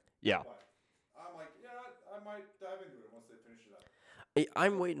 Mm-hmm. Yeah. But I'm like, yeah, I might dive into it once they finish it up.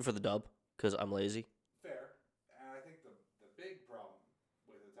 I'm waiting for the dub because I'm lazy. Fair. And I think the big problem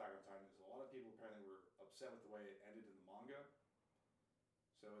with Attack on Titan is a lot of people apparently were upset with the way it ended in the manga.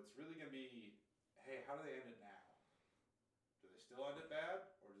 So it's really going to be, hey, how do they end it now? Do they still end it bad,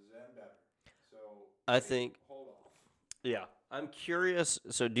 or does it end better? So I think. Hold off. Yeah, I'm curious.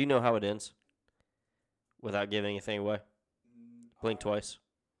 So, do you know how it ends? Without giving anything away. Blink twice.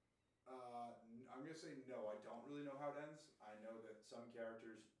 I'm gonna say no. I don't really know how it ends. I know that some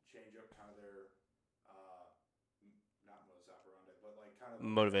characters change up kind of their, not modus operandi, but like kind of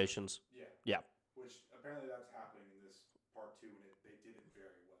Motivations. Yeah. Which apparently that's happening in this part 2, and they did it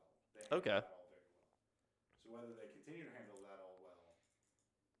very well. They handled Okay. that all very well. So whether they continue to handle that all well,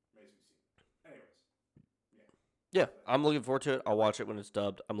 remains to be seen. Anyways, Yeah, I'm looking forward to it. I'll watch it when it's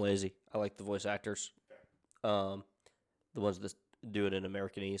dubbed. I'm lazy. I like the voice actors. fair. The ones that do it in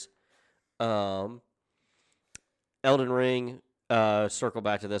Americanese. Elden Ring. Circle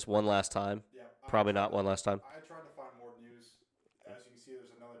back to this one last time. Yeah. Probably not one last time. I tried to find more news. As you can see,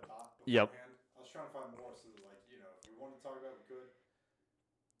 there's another dot beforehand. Yep. I was trying to find more, so like, if we wanted to talk about it, we could.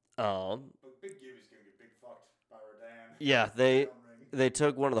 But Big Gibby's gonna get big fucked by Rodan. Yeah, Elden Ring. they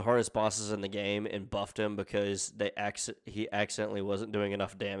took one of the hardest bosses in the game and buffed him because he accidentally wasn't doing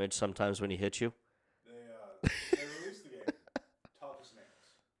enough damage sometimes when he hit you. They released the game. Tough as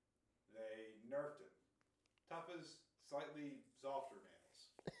nails. They nerfed it. Tough as slightly softer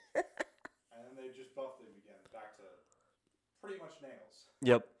nails. And then they just buffed it again back to pretty much nails.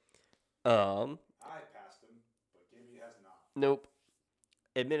 Yep. I passed him, but Gibby has not. Nope.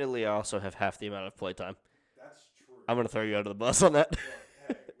 Admittedly, I also have half the amount of playtime. That's true. I'm gonna throw you under the bus on that.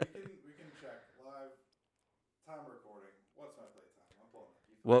 Look, hey, we can check live time recording. What's my playtime? I'm pulling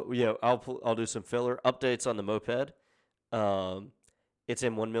it. Well, yeah, I'll do some filler updates on the moped. It's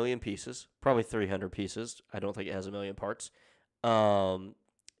in 1 million pieces, probably 300 pieces. I don't think it has a million parts. I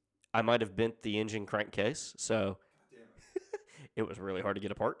might have bent the engine crankcase, so God damn it. it was really hard to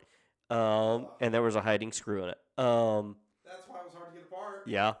get apart. And there was a hiding screw in it. That's why it was hard to get apart.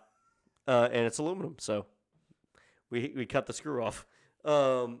 Yeah, and it's aluminum, so we cut the screw off.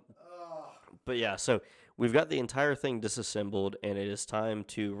 But yeah, so we've got the entire thing disassembled, and it is time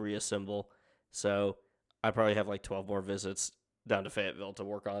to reassemble. So I probably have like 12 more visits down to Fayetteville to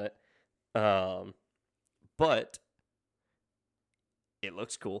work on it. But it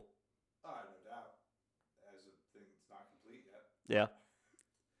looks cool. No doubt. As a thing that's not complete yet. Yeah.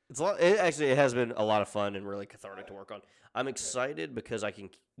 It has been a lot of fun and really cathartic to work on. I'm excited because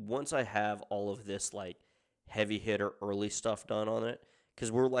once I have all of this like heavy hitter early stuff done on it,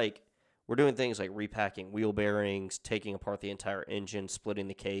 because we're doing things like repacking wheel bearings, taking apart the entire engine, splitting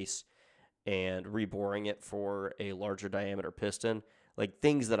the case, and reboring it for a larger diameter piston, like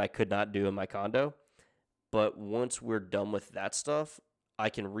things that I could not do in my condo. But once we're done with that stuff, I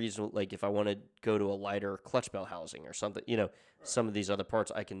can reasonably, like if I want to go to a lighter clutch bell housing or something, some of these other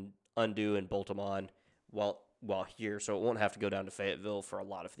parts I can undo and bolt them on while here, so it won't have to go down to Fayetteville for a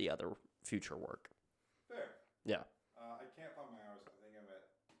lot of the other future work. Fair. Yeah. I can't find my hours. I think I'm at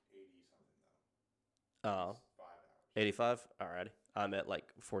 80 something though. 5 hours. 85? Alrighty. I'm at like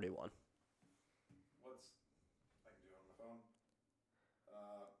 41. I can do it on my phone.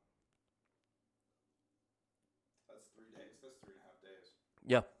 That's 3 days. That's 3.5 days.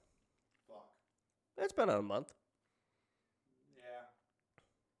 Yeah. Fuck. It's been a month. Yeah.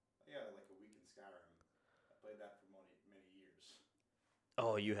 I got like a week in Skyrim. I played that for many years.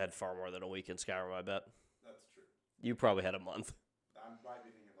 Oh, you had far more than a week in Skyrim, I bet. That's true. You probably had a month. I might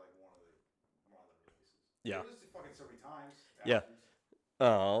be thinking of like one of the releases. Yeah. They listed fucking so many times. Yeah.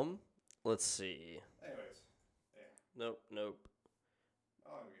 Bastards. Let's see. Anyways. Yeah. Nope.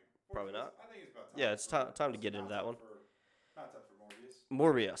 Oh, okay. Probably not. I think it's about time. Yeah, it's time to get into that one. Not time for Morbius.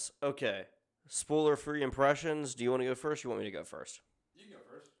 Morbius. Okay. Spoiler-free impressions. Do you want to go first? Or you want me to go first? You can go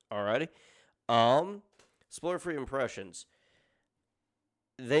first. Alrighty. Spoiler-free impressions.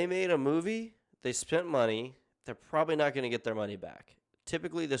 They made a movie. They spent money. They're probably not going to get their money back.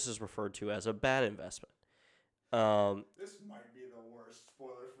 Typically, this is referred to as a bad investment. This might be the worst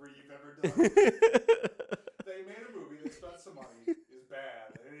spoiler-free you've ever done. They made a movie. They spent some money. It's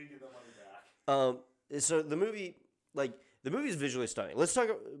bad. They didn't get their money back. So the movie is visually stunning. Let's talk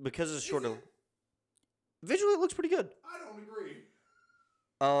because it's short. Visually, it looks pretty good. I don't agree.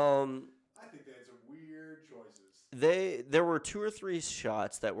 I think they had some weird choices. There were 2 or 3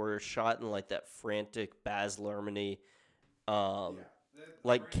 shots that were shot in like that frantic Baz Luhrmann,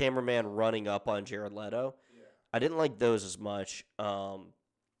 like cameraman running up on Jared Leto. Yeah. I didn't like those as much. From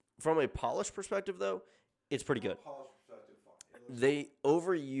a polish perspective, though, it's pretty good. They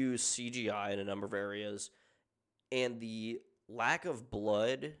overuse CGI in a number of areas, and the lack of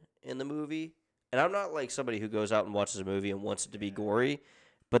blood in the movie. And I'm not like somebody who goes out and watches a movie and wants it to be gory,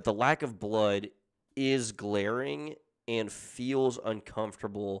 but the lack of blood is glaring and feels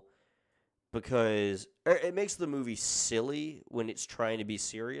uncomfortable because it makes the movie silly when it's trying to be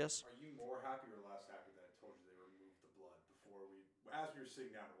serious. Are you more happy or less happy that I told you they removed the blood as we were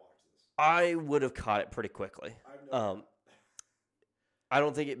sitting down to watch this? I would have caught it pretty quickly. I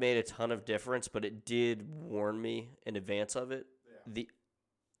don't think it made a ton of difference, but it did warn me in advance of it. Yeah. The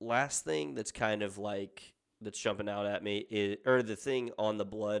last thing that's kind of like that's jumping out at me or the thing on the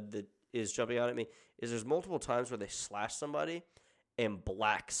blood that is jumping out at me is there's multiple times where they slash somebody and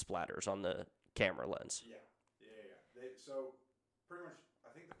black splatters on the camera lens. Yeah. So pretty much,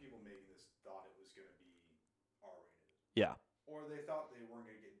 I think the people making this thought it was going to be R-rated. Yeah. Or they thought they weren't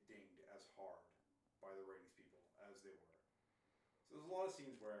going to get dinged as hard by the ratings people as they were. So there's a lot of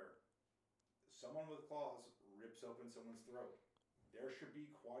scenes where someone with claws rips open someone's throat. There should be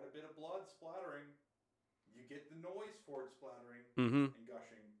quite a bit of blood splattering. You get the noise for it splattering and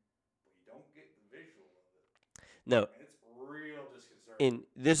gushing, but you don't get the visual of it. No. And it's real disconcerting.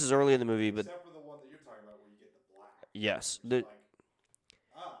 This is early in the movie, but except for the one that you're talking about where you get the black. yes, There's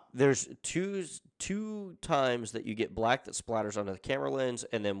there's two times that you get black that splatters onto the camera lens,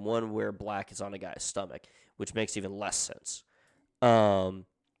 and then one where black is on a guy's stomach, which makes even less sense. There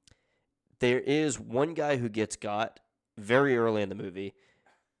is one guy who gets got very early in the movie,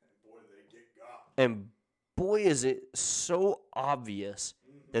 and boy, they get got. and boy, is it so obvious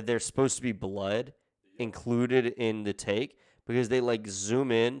Mm-hmm. that there's supposed to be blood included in the take because they like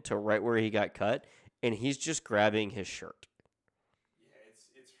zoom in to right where he got cut and he's just grabbing his shirt. Yeah, it's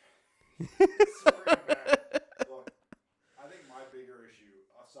very bad. Look, I think my bigger issue,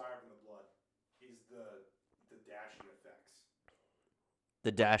 aside from the blood, is the dashy effects.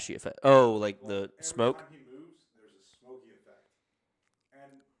 The dashy effect. Oh, like the Every smoke? time he moves, there's a smoky effect.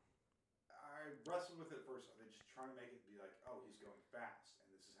 And I wrestled with it at first. Are they just trying to make it be like, oh, he's going fast, and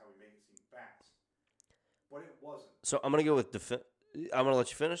this is how we make it seem fast? But it wasn't. So I'm going to go with I'm going to let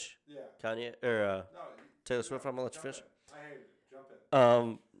you finish. Yeah. Kanye or No. Taylor Swift, I'm going to let you finish. I hated it. Jump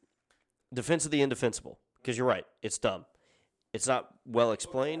in. Defense of the indefensible. Because you're right. It's dumb. It's not well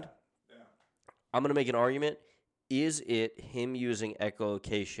explained. Yeah. I'm going to make an argument. Is it him using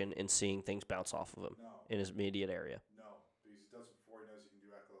echolocation and seeing things bounce off of him No. in his immediate area? No. Because he does it before he knows he can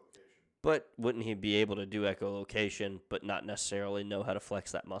do echolocation. But wouldn't he be able to do echolocation but not necessarily know how to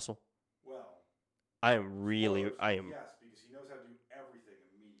flex that muscle? Well. I am. Yes, because he knows how to do everything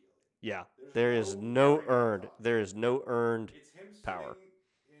immediately. Yeah. There's There is no earned. There is no earned It's him power. sitting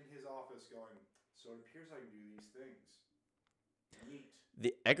in his office going, so it appears I can do these things. Neat.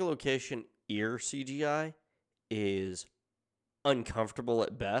 The echolocation ear CGI is uncomfortable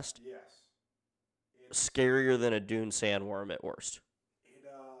at best, Yes. scarier than a dune sandworm at worst.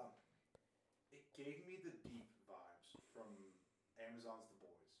 It gave me the deep vibes from Amazon's The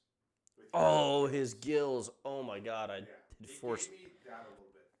Boys. With Oh, his gills. Oh my god, I It had forced gave me that a little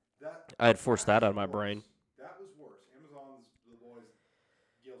bit. I had forced that out of my was brain. worse. That was worse. Amazon's The Boys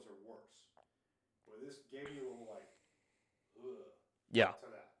gills are worse. But this gave me a little like, ugh. Yeah. To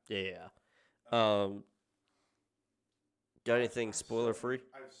that. Yeah. Got anything spoiler free?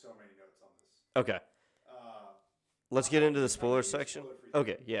 I have so many notes on this. Okay. Let's get into the spoiler section.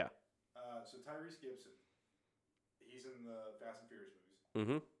 Okay, yeah. So Tyrese Gibson, he's in the Fast and Furious movies.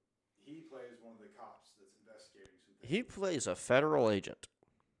 Mm-hmm. He plays one of the cops that's investigating some things. He plays a federal agent.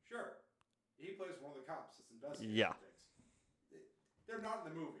 Sure. He plays one of the cops that's investigating Yeah. some things. They're not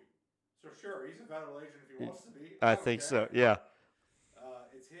in the movie. So sure, he's a federal agent if he wants to be. I don't think care. so, yeah.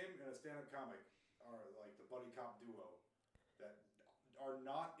 It's him and a stand-up comic, or like the buddy cop duo, that are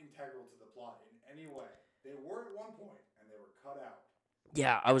not integral to the plot in any way. They were at one point, and they were cut out.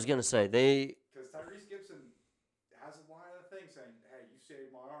 Yeah, I was going to say, Because Tyrese Gibson has a line in the thing saying, hey, you saved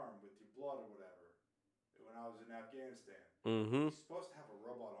my arm with your blood or whatever when I was in Afghanistan. Mm-hmm. He's supposed to have a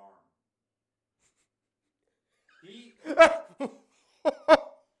robot arm.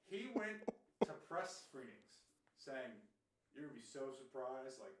 He went to press screenings saying, you're going to be so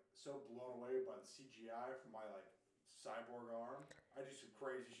surprised, like so blown away by the CGI for my like cyborg arm. I do some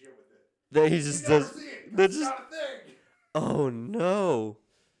crazy shit with it. That he just You never does. see it. That That's just. not a thing. Oh no.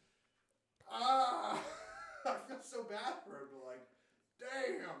 I feel so bad for him, but like,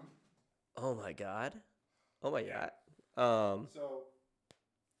 damn. Oh my god. Oh my Yeah. god. So,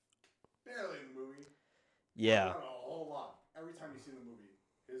 barely in the movie. Yeah. Not a whole lot. Every time you see the movie,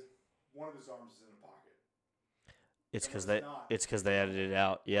 one of his arms is in a pocket. It's And because when they. it's not, It's because they edited it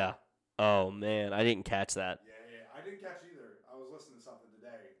out. Yeah. Oh man, I didn't catch that. Yeah. I didn't catch either. I was listening to something today,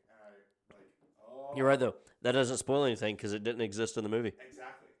 and I like, oh. You're right though. That doesn't spoil anything because it didn't exist in the movie.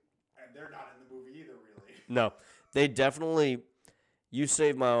 Exactly. And they're not in the movie either, really. No, they definitely. You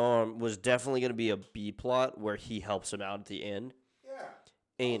Saved My Arm was definitely going to be a B plot where he helps him out at the end. Yeah.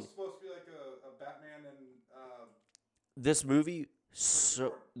 And It's supposed to be like a Batman and this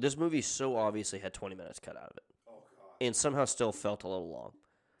movie so obviously had 20 minutes cut out of it, oh god, and somehow still felt a little long.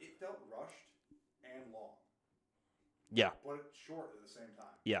 it felt rushed and long, Yeah, but short at the same time.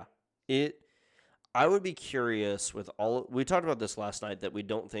 yeah. I would be curious with all. We talked about this last night that we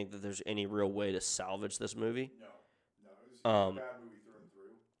don't think that there's any real way to salvage this movie. No, it was a bad movie through and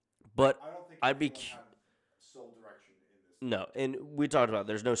through. But I don't think I'd be anyone had sole direction in this. no, and we talked about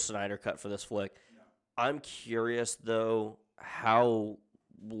there's no Snyder cut for this flick. No. I'm curious though, how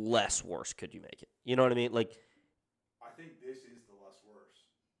less worse could you make it? You know what I mean? Like, I think this is the less worse.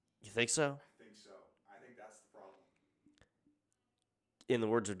 you think so? I think so. I think that's the problem. In the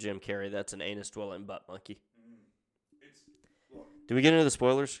words of Jim Carrey, that's an anus dwelling butt monkey. It's look, Do we get into the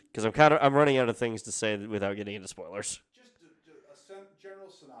spoilers? Because I'm running out of things to say without getting into spoilers. just a general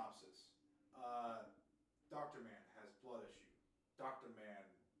synopsis. Dr. Man has blood issue. Dr. Man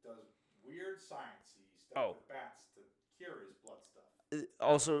does weird sciencey stuff Oh. with bats to cure his blood stuff.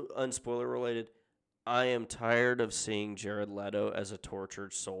 Also, unspoiler related, I am tired of seeing Jared Leto as a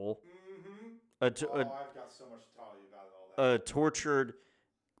tortured soul. Mm-hmm. A, t- I've got so much to tell you about all that. a tortured,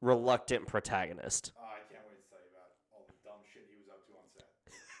 reluctant protagonist. I can't wait to tell you about all the dumb shit he was up to on set.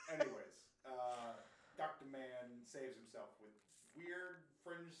 Anyways, Dr. Man saves himself with weird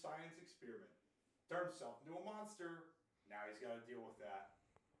fringe science experiment. Turns himself into a monster. Now he's got to deal with that.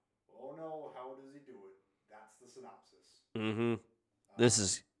 Oh no, how does he do it? That's the synopsis. Mm-hmm. This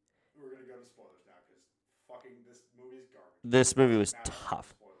is... We're going to go to spoilers now because fucking this movie is garbage. This movie was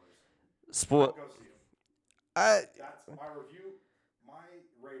tough. Don't go see it. That's my review. My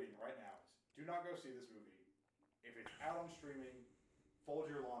rating right now is do not go see this movie. If it's out on streaming, fold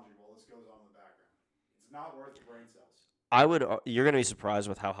your laundry while this goes on in the background. It's not worth the brain cells. You're going to be surprised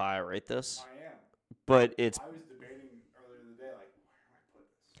with how high I rate this. I am. But it's... I was debating earlier in the day, like, where am I put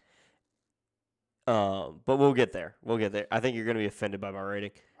this? But we'll get there. I think you're going to be offended by my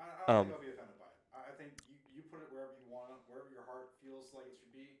rating. I don't think I'll be offended by it. I think you put it wherever you want, wherever your heart feels like it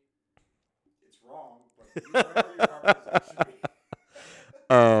should be. It's wrong, but wherever your heart feels like it should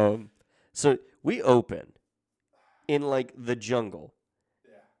be. So we open in like the jungle.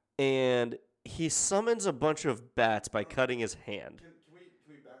 Yeah. And he summons a bunch of bats by cutting his hand. Can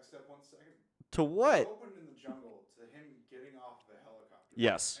we backstep 1 second? To what? We opened in the jungle to him getting off the helicopter.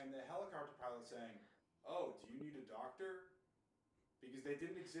 Yes. And the helicopter pilot saying, "Oh, do you need a doctor?" Because they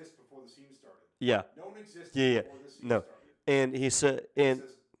didn't exist before the scene started. Yeah. No one existed Yeah. before the scene No. started. And he said, He and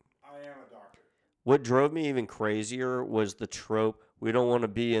says, "I am a doctor." what drove me even crazier was the trope, we don't want to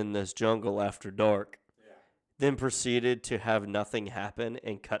be in this jungle after dark. Yeah. Then proceeded to have nothing happen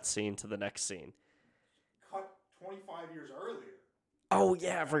and cut scene to the next scene. Cut 25 years earlier. Oh,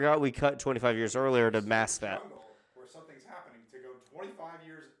 yeah, I forgot we cut 25 years earlier to mask that. Jungle where something's happening to go 25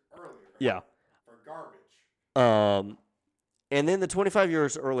 years earlier. Yeah. For garbage. And then the 25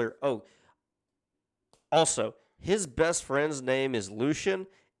 years earlier, also, his best friend's name is Lucian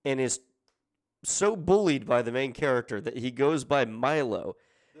and is so bullied by the main character that he goes by Milo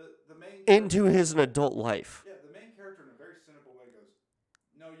The main into his adult life. Yeah, the main character in a very cynical way goes,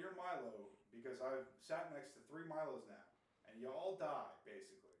 "No, you're Milo because I've sat next to 3 Milos now, and you all die,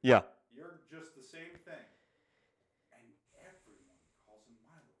 basically. Yeah. You're just the same thing." And everyone calls him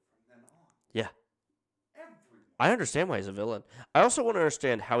Milo from then on. Yeah. Everyone. I understand why he's a villain. I also want to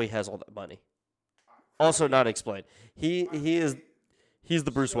understand how he has all that money. Also not explained. He's the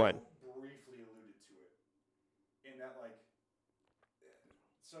Bruce Wayne. Briefly alluded to it in that, like,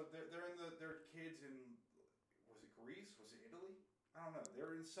 so they're kids in, was it Greece? Was it Italy? I don't know.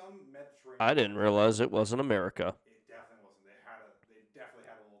 They're in some Mediterranean. I didn't realize it wasn't America. It definitely wasn't. They definitely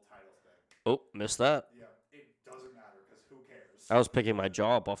had a little title thing. Oh, missed that. Yeah, it doesn't matter because who cares? I was picking my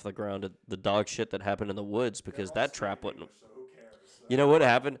jaw up off the ground at the dog shit that happened in the woods because They're all that trap speaking wouldn't. English, so who cares? You know what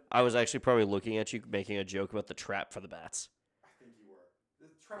happened? I was actually probably looking at you making a joke about the trap for the bats. I think you were. The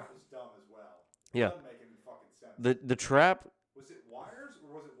trap was dumb as well. Yeah. It doesn't make any fucking sense. The trap. Was it wires or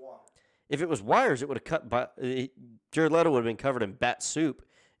was it water? If it was wires, it would have cut. Jared Leto would have been covered in bat soup,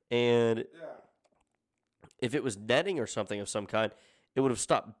 and Yeah. if it was netting or something of some kind, it would have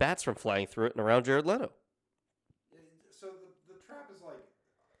stopped bats from flying through it and around Jared Leto. So the trap is like,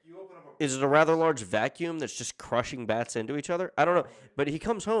 you open up a... Is it a rather large vacuum that's just crushing bats into each other? I don't know. But he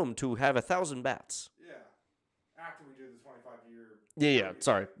comes home to have 1,000 bats. Yeah. After we do the 25-year... Yeah.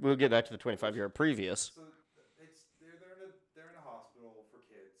 Sorry. We'll get back to the 25-year previous. So they're in a hospital for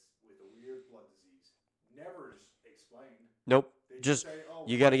kids with a weird blood disease. Never explained. Nope. They Just, say, "Oh,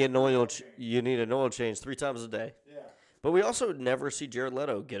 you we got to need get an oil. change." You need an oil change 3 times a day. Yeah. But we also never see Jared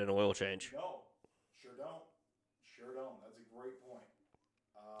Leto get an oil change. No. Sure don't. Sure don't. That's a great point.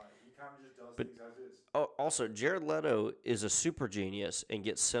 He kind of just does things as is. Oh, also, Jared Leto is a super genius and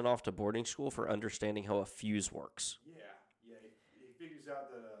gets sent off to boarding school for understanding how a fuse works. Yeah. He figures out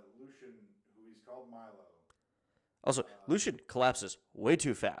that Lucian, who he's called Milo. Also, Lucian collapses way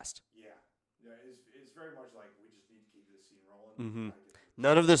too fast. Yeah. It's very much like we just need to keep this scene rolling. Mm-hmm.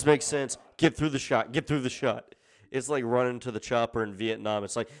 None of this makes sense. Get through the shot. Get through the shot. It's like running to the chopper in Vietnam.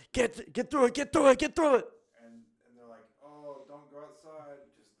 It's like, get through it. Get through it. Get through it. And they're like, "Oh, don't go outside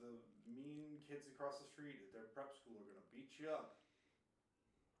because the mean kids across the street at their prep school are going to beat you up."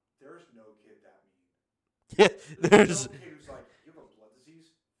 There's no kid that mean. Yeah, there's... no kid who's like, "You have a blood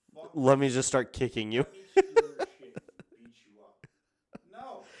disease? Fuck Let me just start kicking you. Let me steal your shit and beat you up."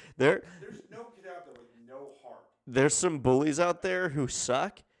 No. There's no kid out there with no heart. There's some bullies out there who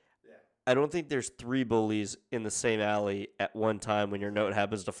suck. Yeah. I don't think there's 3 bullies in the same alley at one time when your note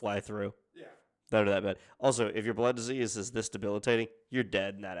happens to fly through. Yeah. That or that bad. Also, if your blood disease is this debilitating, you're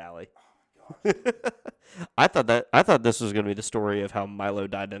dead in that alley. Oh my god. I thought this was going to be the story of how Milo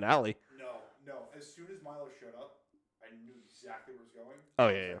died in an alley. No. As soon as Milo showed up, I knew exactly where it was going. Oh,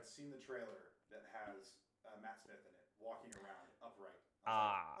 yeah. I've seen the trailer that has Matt Smith in it, walking around upright.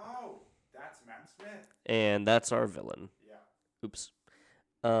 Oh, that's Matt Smith. And that's our villain. Yeah. Oops.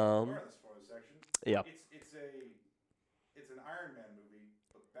 We're in the spoiler section. Yeah. It's a Iron Man movie,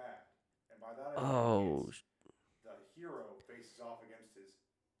 but bad. And by that I mean Oh, it's the hero faces off against his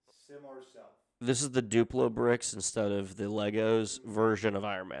similar self. this is the Duplo bricks instead of the Legos version of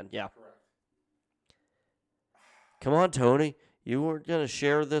Iron Man. Yeah. Correct. Come on, Tony. You weren't going to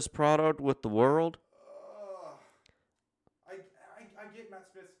share this product with the world? I get Matt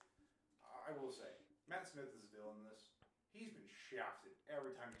Smith. I will say, Matt Smith is a villain in this. He's been shafted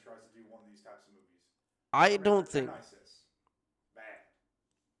every time he tries to do one of these types of movies. I don't think Dionysus. Bad.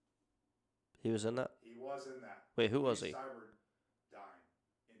 he was in that. He was in that. Wait, who was he? Cyberdyne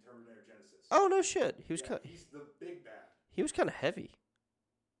in Terminator Genesis. Oh no, shit. He's the big bad. He was kind of heavy.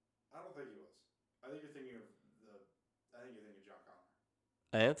 I don't think he was. I think you're thinking of John Connor.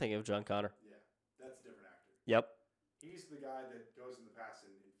 I am thinking of John Connor. Yeah, that's a different actor. Yep. He's the guy that goes in the past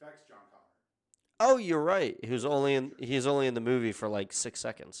and infects John Connor. Oh, you're right. He's only in the movie for like 6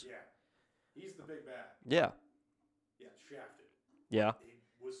 seconds. Yeah, he's the big bad. Yeah. Yeah, shafted. Yeah. He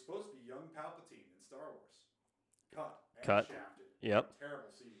was supposed to be young Palpatine in Star Wars. Cut. Shafted. Yep.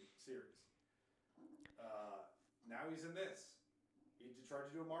 Terrible series. Now he's in this. He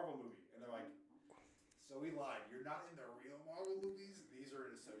tried to do a Marvel movie, and they're like, "So he lied. You're not in the real Marvel movies. These are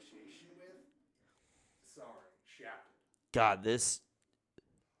in association with." Sorry, shafted. God,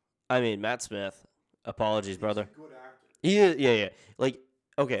 Matt Smith. Apologies, brother. He's a good actor. He is. Yeah. Like,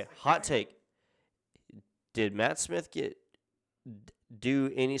 okay, hot take. Did Matt Smith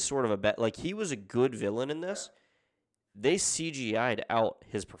do any sort of a bet? Like, he was a good villain in this. They CGI'd out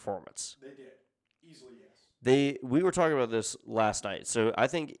his performance. They did. Easily, yes. We were talking about this last night. So I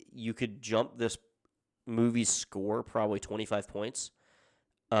think you could jump this movie's score probably 25 points.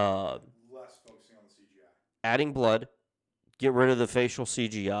 Less focusing on the CGI. Adding blood, get rid of the facial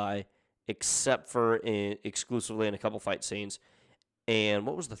CGI, except for exclusively in a couple fight scenes. And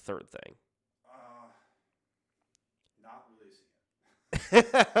what was the third thing? Not releasing it.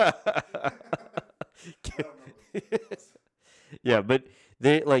 I don't know. Yeah, but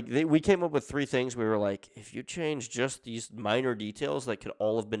we came up with 3 things. We were like, if you change just these minor details that could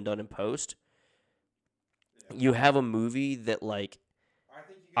all have been done in post, you have a movie that like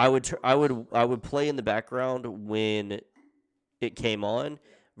I would play in the background when it came on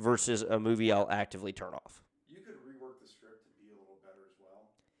versus a movie I'll actively turn off. You could rework the script to be a little better as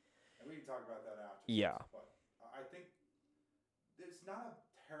well, and we can talk about that after. Yeah. But I think it's not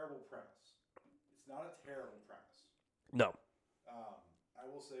a terrible premise. No. I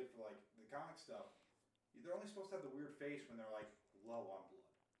will say for like the comic stuff, they're only supposed to have the weird face when they're like low on blood.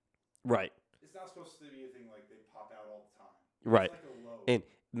 Right. It's not supposed to be anything like they pop out all the time. Right. It's like a low. And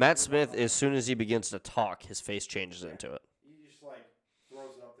Matt Smith, as soon as he begins to talk, his face changes into it. He just like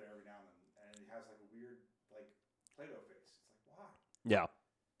throws it up there every now and then, and he has like a weird like Play-Doh face. It's like, why? Yeah.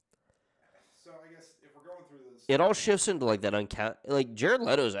 So I guess if we're going through this, It all shifts into like that like Jared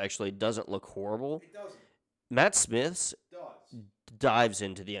Leto's actually doesn't look horrible. it doesn't. Matt Smith's dives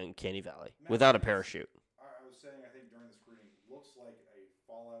into the uncanny valley without a parachute. I was saying, I think during the screening, looks like a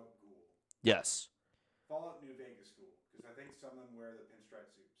Fallout ghoul. Yes. Fallout New Vegas ghoul, because I think some of them wear the pinstripe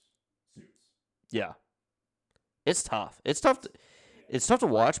suits. Yeah. It's tough. It's tough to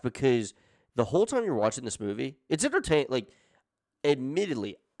watch because the whole time you're watching this movie, it's entertaining. Like,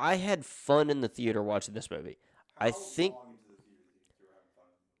 admittedly, I had fun in the theater watching this movie. How I think long into the theater do you think you were having fun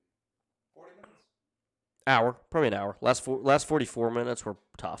in the movie? 40 minutes? probably an hour. Last 44 minutes were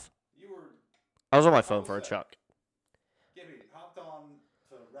tough. I was on my phone for a chunk. Gibby hopped on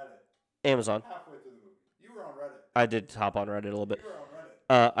to Reddit. Amazon. Halfway through the movie. You were on Reddit. I did hop on Reddit a little bit. You were on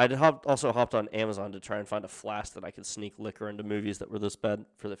Reddit. I also hopped on Amazon to try and find a flask that I could sneak liquor into movies that were this bad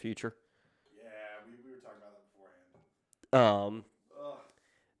for the future. Yeah, we were talking about that beforehand.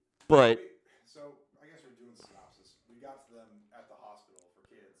 But So I guess we're doing synopsis. We got to them at the hospital for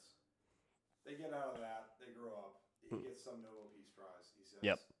kids. They get out of that. They grow up. He gets some Nobel Peace Prize. He says,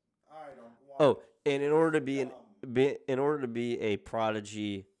 Yep. I don't want. Oh, and in order to be a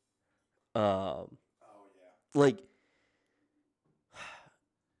prodigy, like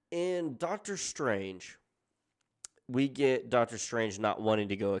in Doctor Strange, we get Doctor Strange not wanting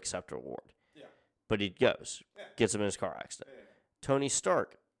to go accept an award. Yeah. But he goes, gets him in his car accident. Yeah. Tony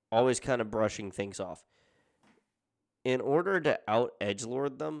Stark, always kind of brushing things off. In order to out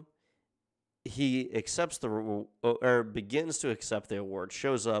edgelord them, he accepts begins to accept the award,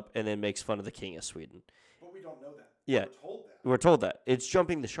 shows up, and then makes fun of the King of Sweden. But we don't know that. Yeah. We're told that. We're told that. It's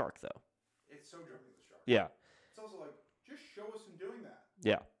jumping the shark, though. It's so jumping the shark. Yeah. It's also like, just show us him doing that.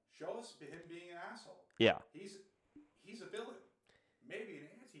 Yeah. Show us him being an asshole. Yeah. He's a villain. Maybe an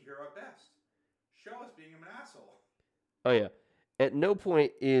anti-hero at best. Show us being him an asshole. Oh, yeah. At no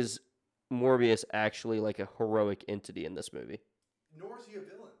point is Morbius actually like a heroic entity in this movie. Nor is he a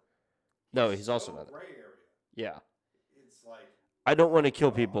villain. No, he's so also not. gray area. Yeah. It's like, I don't want to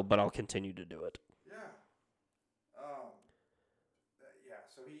kill people, but I'll continue to do it. yeah. Yeah,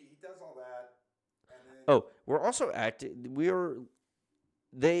 so he does all that. And then, Oh, we're also acting.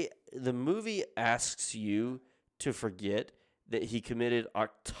 The movie asks you to forget that he committed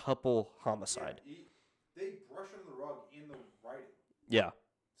octuple homicide. yeah, they brush under the rug in the writing. Yeah.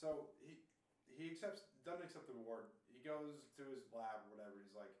 So he doesn't accept the reward. He goes to his lab or whatever.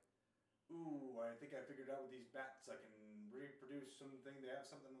 He's like, "Ooh, I think I figured out with these bats I can reproduce something. They have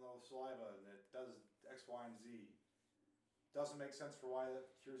something in the saliva and it does X, Y, and Z." Doesn't make sense for why that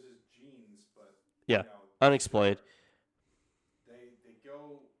cures his genes, but Yeah. Unexplained. They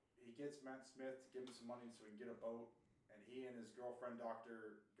go. He gets Matt Smith to give him some money so he can get a boat, and he and his girlfriend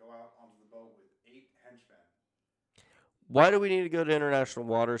doctor go out onto the boat with 8 henchmen. Why do we need to go to international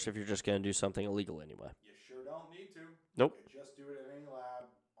waters if you're just going to do something illegal anyway? You sure don't need to. Nope. You could just do it at any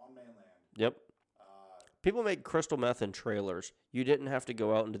lab on mainland. Yep. People make crystal meth in trailers. You didn't have to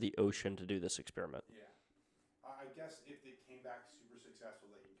go out into the ocean to do this experiment. Yeah. I guess if it came back super successful,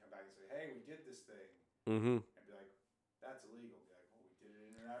 they can come back and say, "Hey, we did this thing," Mm-hmm. and be like, "That's illegal." Be like, "Well, we did it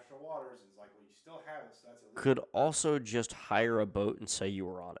in international waters," and it's like, "Well, you still have it, so that's illegal." Could also just hire a boat and say you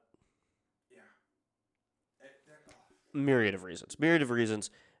were on it. Yeah. Myriad of reasons. Myriad of reasons.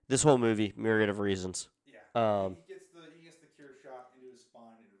 This whole movie, myriad of reasons. Yeah. He gets the cure shot into his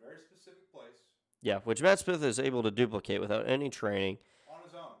spine in a very specific place. Yeah, which Matt Smith is able to duplicate without any training.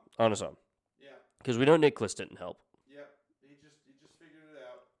 On his own. Yeah. Because we know Nicholas didn't help. Yep. He just figured it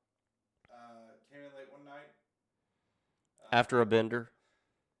out. Came in late one night. After a bender.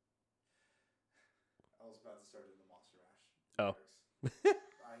 I was about to start doing the Monster Mash. Oh.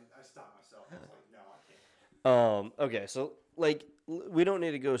 I stopped myself. I was like, no, I can't. Okay, so like we don't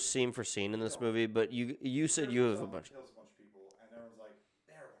need to go scene for scene in this movie, but you said you have a bunch. Kills a bunch of people, and everyone's like,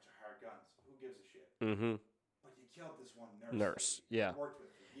 they're a bunch of hired guns. Who gives a shit? Mm-hmm. But you killed this one nurse. Nurse, yeah. Worked with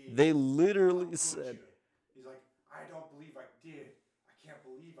for They literally said. He's like, I don't believe I did. I can't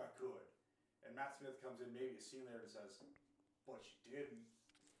believe I could. And Matt Smith comes in maybe a scene later and says, but you didn't.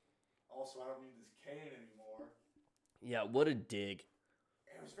 Also, I don't need this cane anymore. Yeah, what a dig.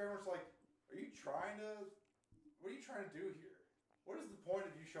 And it was very much like, what are you trying to do here? What is the point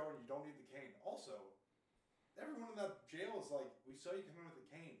of you showing you don't need the cane? Also, everyone in that jail is like, we saw you come in with a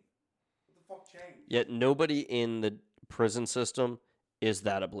cane. What the fuck changed? Yet nobody in the prison system is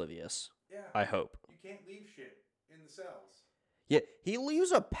that oblivious. Yeah. I hope. You can't leave shit in the cells. Yeah, he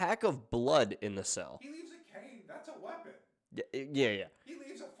leaves a pack of blood in the cell. He leaves a cane. That's a weapon. Yeah. He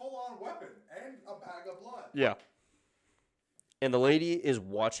leaves a full-on weapon and a bag of blood. Yeah. And the lady is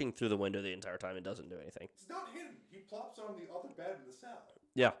watching through the window the entire time and doesn't do anything. It's not hidden. He plops on the other bed in the cell.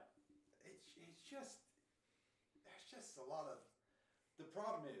 Yeah. It's just, there's just a lot of, the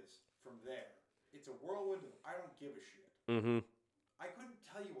problem is, from there, it's a whirlwind of I don't give a shit. Mm-hmm. I couldn't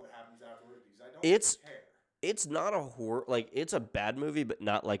tell you what happens afterwards because I don't care. It's not a horror, like, it's a bad movie, but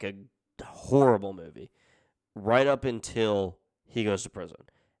not like a horrible movie. Right up until he goes to prison.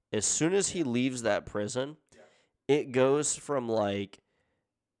 As soon as he leaves that prison, it goes from like,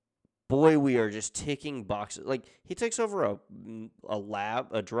 boy, we are just ticking boxes. Like, he takes over a lab,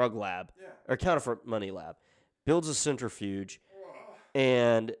 a drug lab, or counterfeit money lab, builds a centrifuge,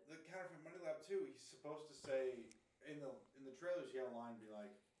 and the counterfeit money lab too. He's supposed to say in the trailers, he had a line be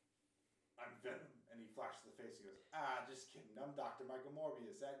like, "I'm Venom," and he flashes the face. He goes, "Just kidding. I'm Dr. Michael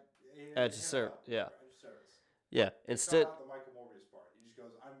Morbius." That's a service. Yeah. Service. Yeah. Instead, not the Michael Morbius part. He just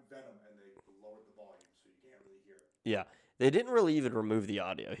goes, "I'm Venom," and they lowered the volume so you can't really hear it. yeah. They didn't really even remove the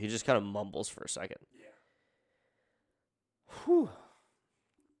audio. He just kind of mumbles for a second. Yeah. Whew.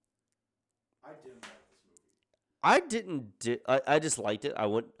 I didn't like this movie. I just liked it. I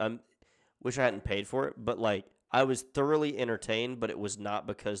wish I hadn't paid for it, but like I was thoroughly entertained, but it was not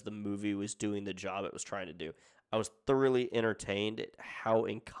because the movie was doing the job it was trying to do. I was thoroughly entertained at how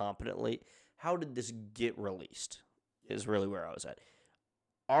incompetently, how did this get released is really where I was at.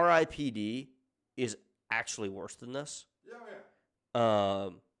 R.I.P.D. is actually worse than this. Yeah.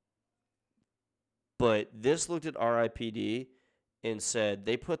 But this looked at R.I.P.D. and said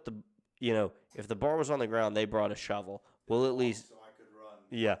they put the, if the bar was on the ground, they brought a shovel. Well, at least, so I could run.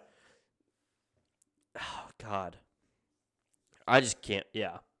 yeah. Oh God, I just can't.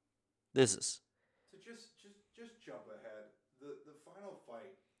 Yeah, this is. So just jump ahead. The final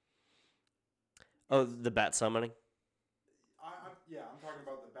fight. Oh, the bat summoning. I'm talking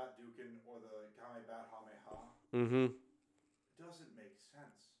about the Bat Dukin or the Kame Bat Hameha. Mm-hmm. Doesn't make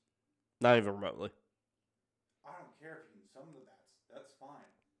sense. Not even remotely. I don't care if you can summon the bats. That's fine.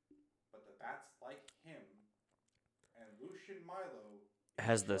 But Generation Milo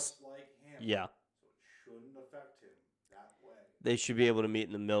Has is this, just like him. yeah. So it shouldn't affect him that way. They should be able to meet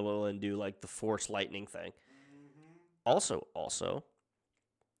in the middle and do like the Force lightning thing. Mm-hmm. Also,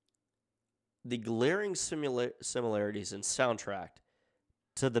 the glaring similarities in soundtrack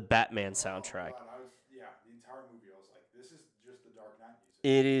to the Batman soundtrack. Oh, God, the entire movie, I was like, this is just the Dark Knight music.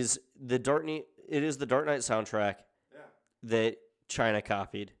 It is the Dark Knight soundtrack Yeah. that China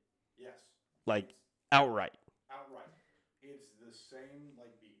copied, Yes. like It's outright. outright. It's the same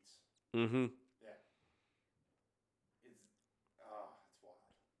like beats. Mm-hmm. Yeah. It's wild.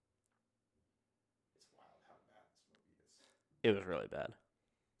 It's wild how bad this movie is. It was really bad.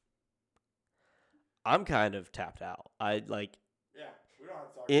 I'm kind of tapped out. Yeah, we don't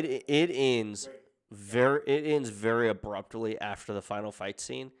have to talk It about it ends Wait. it ends very abruptly after the final fight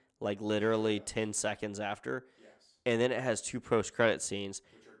scene, like literally 10 seconds after, Yes. and then it has two post-credit scenes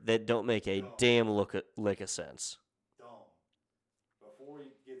Which are that don't make a dumb. damn lick of sense. dumb. Before we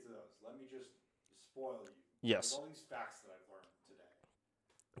get to those, let me just spoil you. Yes. With all these facts that I've learned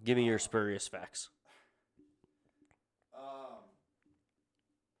today. Give me your spurious facts.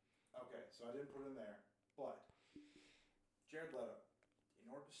 Okay, so I didn't put it in there, but Jared Leto, in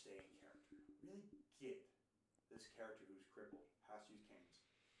order to stay in character, really get this character who's crippled, has to use canes,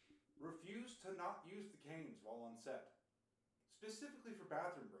 refused to not use the canes while on set, specifically for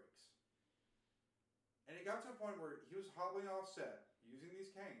bathroom breaks. And it got to a point where he was hobbling off set using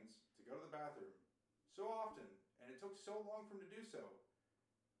these canes to go to the bathroom so often, and it took so long for him to do so,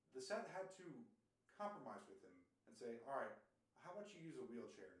 the set had to compromise with him and say, all right, how about you use a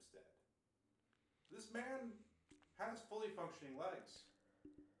wheelchair instead? This man has fully functioning legs.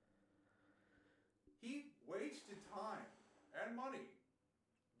 He wasted time and money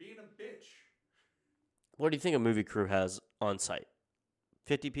being a bitch. What do you think a movie crew has on site?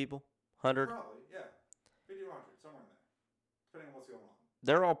 50 people? 100? Probably, yeah. 50 to 100, somewhere in there. Depending on what's going on.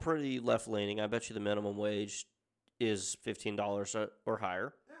 They're all pretty left-leaning. I bet you the minimum wage is $15 or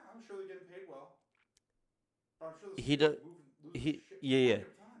higher. Yeah, I'm sure they're getting paid well. But I'm sure the He studio's does- losing he- shit yeah, money yeah. every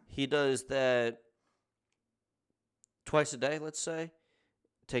time. He does that twice a day, let's say.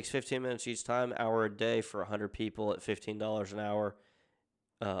 Takes 15 minutes each time, hour a day for 100 people at $15 an hour.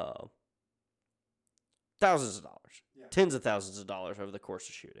 Thousands of dollars. Yeah. Tens of thousands of dollars over the course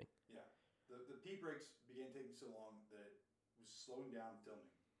of shooting. Yeah. The pee breaks began taking so long that it was slowing down filming.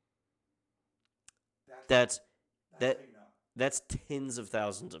 That's how you know. that's tens of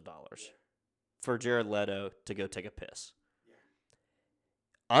thousands of dollars Yeah. for Jared Leto to go take a piss. Yeah.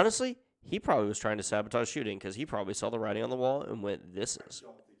 Honestly, he probably was trying to sabotage shooting because he probably saw the writing on the wall and went, "This is." I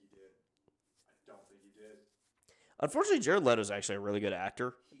don't think he did. I don't think he did. Unfortunately, Jared Leto's actually a really good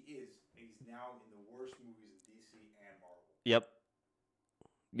actor. He is. And he's now in the worst movies in DC and Marvel. Yep.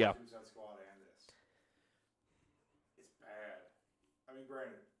 Yeah. Suicide Squad and this. It's bad. I mean,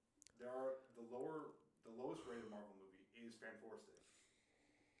 granted, the lowest rated Marvel movie is Fantastic.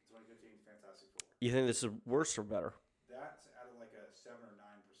 2015's Fantastic Four. You think this is worse or better? That's at like a 7 or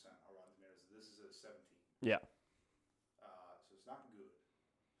 9% on Rotten Tomatoes. This is a 17. Yeah. So it's not good.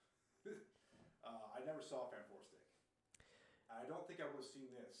 I never saw Fantastic. I don't think I would have seen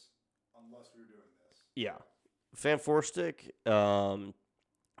this unless we were doing this. Yeah. Fantastic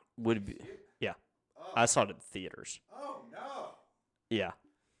would be. See it? Yeah. Oh. I saw it in theaters. Oh no, Yeah.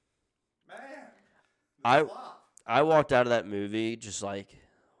 man! I- Flop. I walked out of that movie just like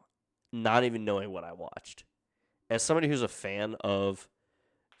not even knowing what I watched. As somebody who's a fan of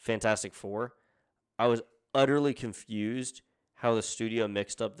Fantastic Four, I was utterly confused how the studio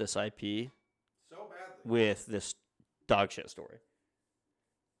mixed up this IP So badly. with this dog shit story.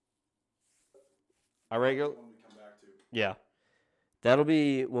 I regular, One we come back to. yeah. That'll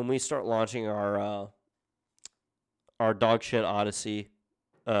be when we start launching our dog shit Odyssey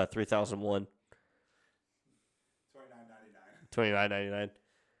 3001 $29.99. $29.99.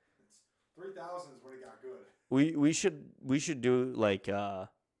 It's 3,000 is when it got good. We should do like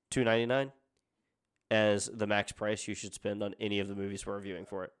 $2.99 as the max price you should spend on any of the movies we're reviewing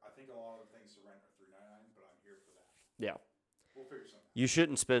for it. I think a lot of the things to rent are $3.99, but I'm here for that. Yeah. We'll figure something out. You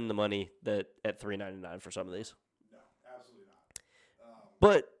shouldn't spend the money that at $3.99 for some of these. No, absolutely not.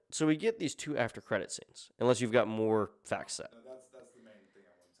 But so we get these two after credit scenes, unless you've got more facts set. No, that's the main thing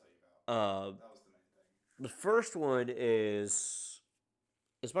I want to tell you about. That was the main thing. The first one is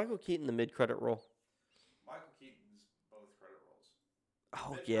Michael Keaton the mid credit roll? Michael Keaton's both credit rolls.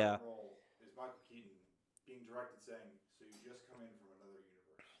 Oh Mid yeah. credit roll is Michael Keaton being directed saying, "So you just come in from another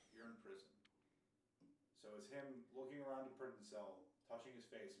universe. You're in prison." So it's him looking around the prison cell, touching his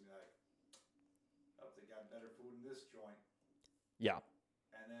face, and be like, "Oh, they got better food in this joint." Yeah.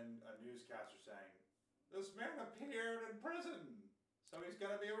 And then a newscaster saying, This man appeared in prison, so he's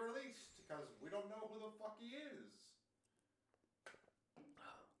gonna be released because we don't know who the fuck he is.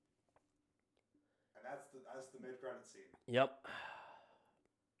 And that's the mid credit scene. Yep.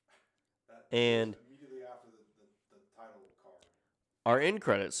 That And is immediately after the title card. our end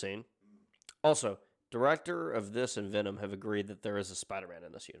credit scene. Also, director of this and Venom have agreed that there is a Spider-Man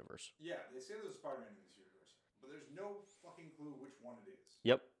in this universe. Yeah, they say there's a Spider-Man in this universe, but there's no fucking clue which one it is.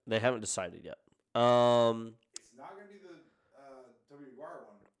 Yep, they haven't decided yet. It's not gonna be the Tobey Maguire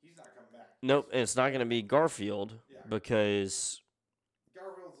one. He's not coming back. Nope, and it's not going to be Garfield Yeah. because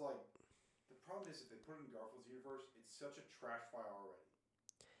Garfield's like, the problem is if they put it in Garfield's universe, it's such a trash fire already.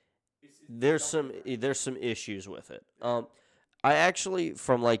 It's there's some issues with it. I actually,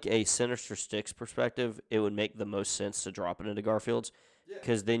 from like a Sinister Six perspective, it would make the most sense to drop it into Garfield's yeah.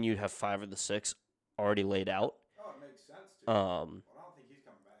 because then you'd have 5 of the 6 already laid out. Oh, it makes sense to. Well, I don't think he's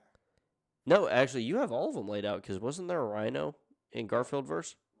coming back. No, actually, you have all of them laid out because wasn't there a Rhino in Garfield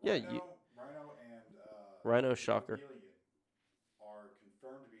verse? Yeah, Rhino and Rhino, Shocker. Gillian are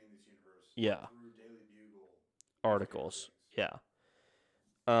confirmed to be in this universe. Yeah. Through Daily Bugle Articles. things. Yeah.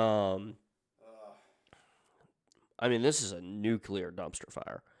 I mean, this is a nuclear dumpster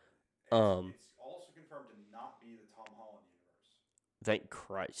fire. It's also confirmed to not be the Tom Holland universe. Thank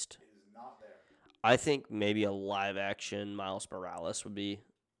Christ. It is not there. I think maybe a live-action Miles Morales would be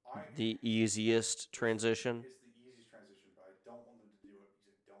the easiest transition. It's the easiest transition, but I don't want them to do it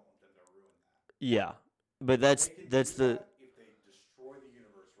because I don't want them to ruin that. Yeah, but that's They can the do that if they destroy the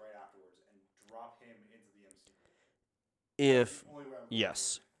universe right afterwards and drop him into the MCU. if That's the only way I'm going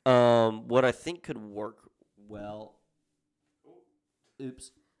yes. What I think could work well.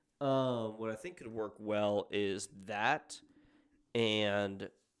 Oops. What I think could work well is that, and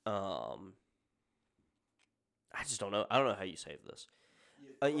I just don't know. I don't know how you save this.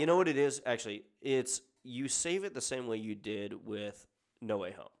 You know what it is? Actually, it's you save it the same way you did with No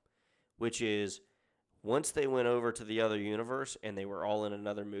Way Home, which is once they went over to the other universe and they were all in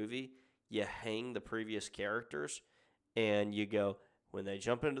another movie, you hang the previous characters and you go, when they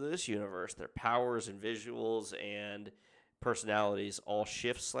jump into this universe, their powers and visuals and personalities all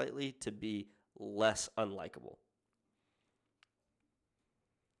shift slightly to be less unlikable.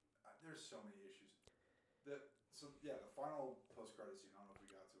 There's so many issues. The final post-credit scene, I don't know if we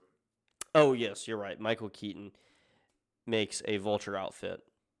got to it. Oh, yes, you're right. Michael Keaton makes a Vulture outfit.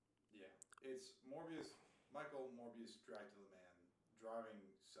 Yeah. It's Michael Morbius Dracula Man driving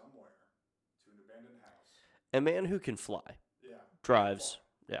somewhere to an abandoned house. A man who can fly. Yeah. Drives.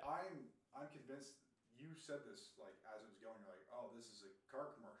 Yeah. I'm convinced you said this like as it was going, you're like, oh, this is a car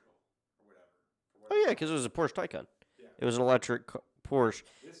commercial or whatever. Oh, yeah, because it was a Porsche Taycan. Yeah. It was an electric Porsche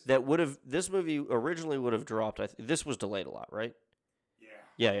that would have, this movie originally would have dropped, this was delayed a lot, right?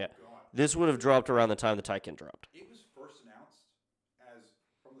 Yeah. Yeah. God. This would have dropped around the time the Taycan dropped. It was first announced as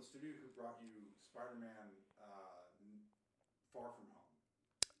from the studio who brought you Spider-Man Far From Home.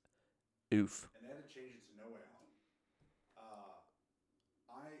 Oof. And they had to change it to No Way Home.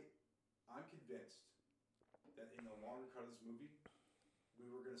 I'm convinced that in the longer cut of this movie,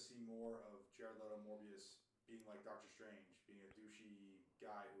 we were going to see more of Jared Leto Morbius being like Doctor Strange, being a douchey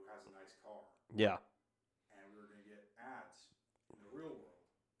guy who has a nice car. Yeah. And we were going to get ads in the real world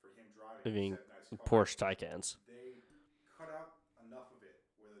for him driving Being said nice car. Porsche Taycans. They cut out enough of it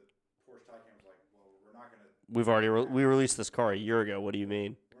where the Porsche Taycan was like, well, we're not going to... We've already we released this car a year ago. What do you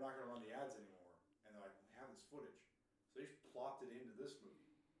mean? We're not going to run the ads anymore. And they're like, we have this footage. So they just plopped it into this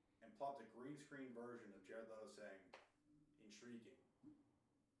movie and plopped a green screen version of Jared Leto saying, intriguing.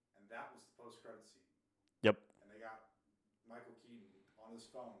 And that was the post-credit scene. Yep. And they got Michael Keaton on his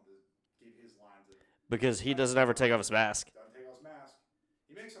phone to give his lines. Because he doesn't ever take off his mask. Doesn't take off his mask.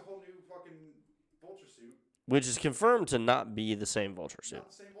 He makes a whole new fucking Vulture suit. Which is confirmed to not be the same Vulture suit.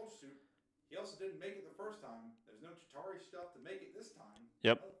 Not the same Vulture suit. He also didn't make it the first time. There's no Chitauri stuff to make it this time.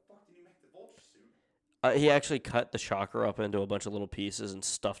 Yep. How the fuck did he make the Vulture suit? He actually cut the Shocker up into a bunch of little pieces and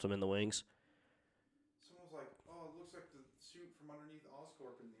stuffed them in the wings. Someone was like, oh, it looks like the suit from underneath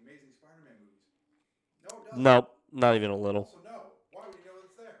Oscorp in the Amazing Spider-Man movies. No, it doesn't. Nope, not even a little. Also, no. Why would you know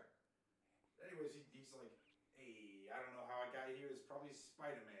it's there? Anyways, he's like, hey, I don't know how I got here. It's probably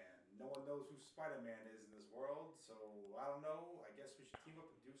Spider-Man. No one knows who Spider-Man is in this world, so I don't know. I guess we should team up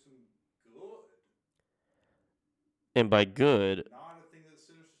and do some good. And by good, Not a thing that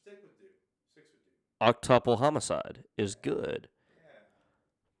Sinister Six would do. octuple homicide is good. Yeah.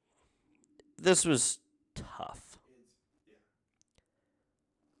 This was tough.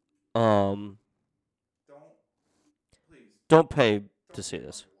 Don't Don't pay to see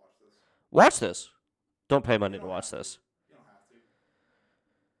this. Watch this. Don't pay money to watch this. You don't have to.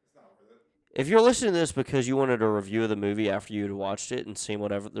 It's not worth it. If you're listening to this because you wanted a review of the movie after you had watched it and seen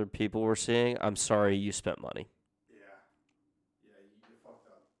whatever the people were seeing, I'm sorry you spent money. Yeah. Yeah, you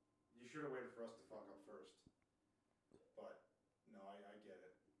fucked up. You should have waited for us to fuck up first. But no, I get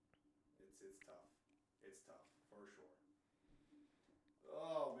it. It's tough. It's tough for sure.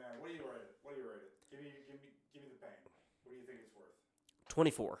 Oh man, what do you rate it? What do you rate it? Give me the pain. What do you think it's worth?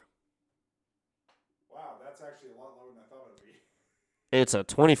 24. Wow, that's actually a lot lower than I thought it would be. It's a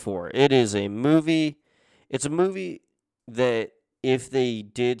 24. It is a movie. It's a movie that, if they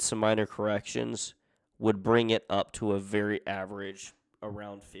did some minor corrections, would bring it up to a very average,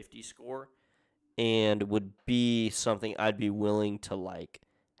 around 50 score, and would be something I'd be willing to, like,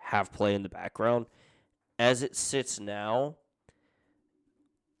 have play in the background. As it sits now,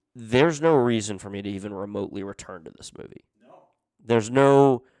 there's no reason for me to even remotely return to this movie. No. There's no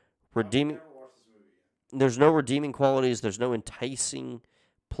I would redeeming. never watch this movie again. There's no redeeming qualities. There's no enticing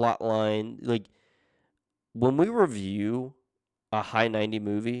plot line. Like, when we review a high 90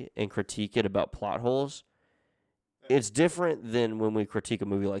 movie and critique it about plot holes, it's different than when we critique a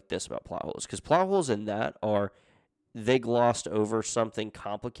movie like this about plot holes. Because plot holes in that are, they glossed over something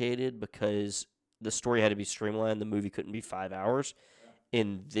complicated because the story had to be streamlined. The movie couldn't be 5 hours.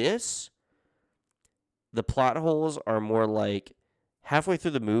 In this, the plot holes are more like halfway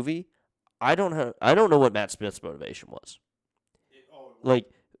through the movie, I don't know what Matt Smith's motivation was. It wasn't. Like,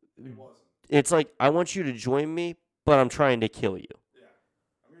 It wasn't. it's like, I want you to join me, but I'm trying to kill you. Yeah.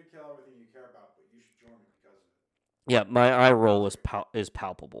 I'm going to kill everything you care about, but you should join me because of it. Yeah, my eye roll is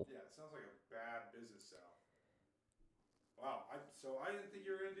palpable. Yeah, it sounds like a bad business sell. Wow. So I didn't think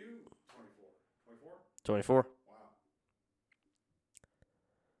you were going to do 24. 24? 24. Wow.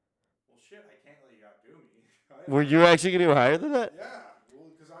 Well, shit, I can't let you outdo me. Were you actually going to go higher than that? Yeah. Well,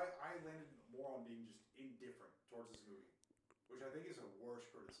 because I landed more on being just indifferent towards this movie, which I think is a worse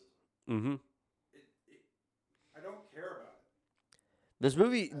criticism. Mm-hmm. I don't care about it. This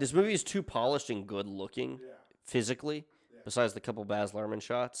movie is too polished and good looking physically, besides the couple Baz Luhrmann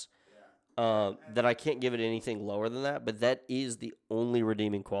shots, that I can't give it anything lower than that. But that is the only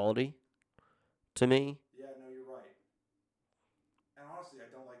redeeming quality to me. Yeah, no, you're right. And honestly, I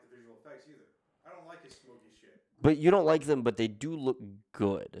don't like the visual effects either. I don't like his smoky shit. But you don't like them, but they do look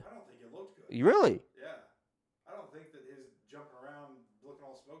good. I don't think it looked good. Really? Yeah. I don't think that his jumping around looking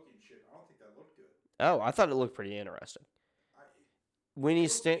all smoky and shit, I don't think that looked good. Oh, I thought it looked pretty interesting. When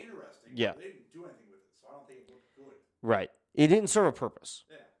he's interesting. yeah, They didn't do anything with it, so I don't think it looked good. right. It didn't serve a purpose.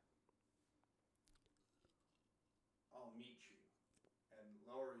 Yeah. I'll meet you and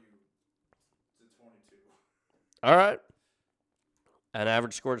lower you to 22. All right. An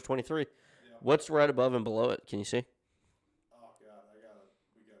average score to 23. Yeah. What's right above and below it? Can you see? Oh God, we gotta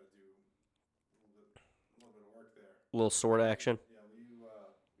do a little bit of work there. A little sword action. Yeah,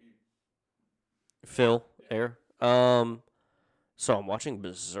 Phil, air. So I'm watching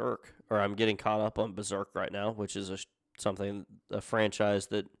Berserk, or I'm getting caught up on Berserk right now, which is a franchise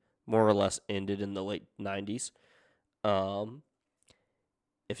that more or less ended in the late 90s.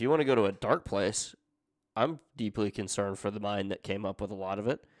 If you want to go to a dark place, I'm deeply concerned for the mind that came up with a lot of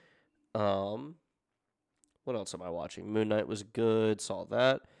it. What else am I watching? Moon Knight was good, saw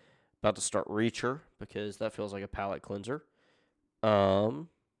that. About to start Reacher, because that feels like a palate cleanser. What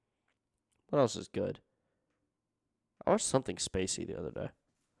else is good? I watched something spacey the other day.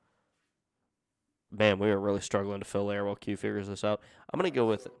 Man, we are really struggling to fill air while Q figures this out. I'm going to go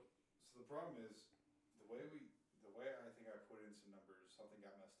with it. So the problem is, the way I think I put in some numbers, something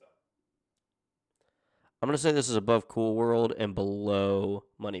got messed up. I'm going to say this is above Cool World and below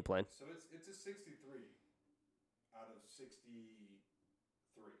Money Plane. So it's a 63 out of 63.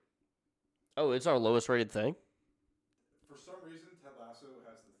 Oh, it's our lowest rated thing? For some reason, Ted Lasso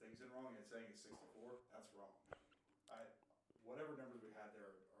has the things in wrong and it's saying it's 64. That's wrong. Whatever numbers we had there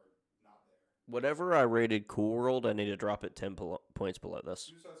are not there. Whatever I rated Cool World, I need to drop it 10 points below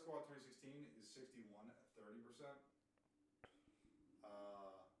this. Suicide Squad 2016 is 61 at 30%.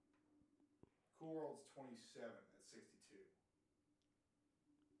 Cool World's 27 at 62.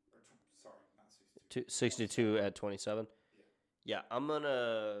 Sorry, not 62. 62 at 27? Yeah, I'm going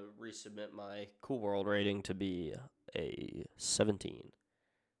to resubmit my Cool World rating to be a 17.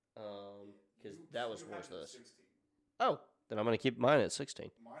 Because that was worse than this. 16. Oh, then I'm going to keep mine at 16.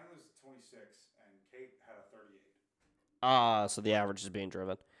 Mine was 26, and Kate had a 38. So the average is being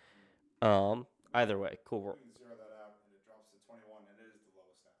driven. Either way, Cool World. You can zero that out, and it drops to 21, and it is the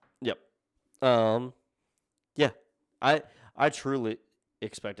lowest now. Yep. Yeah. I truly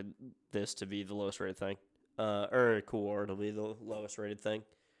expected this to be the lowest rated thing. Or Cool World will be the lowest rated thing.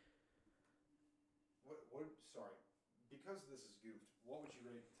 Sorry. Because this is goofed, what would you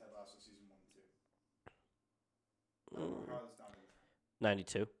rate Ted Lasso season 1 and How is not in there?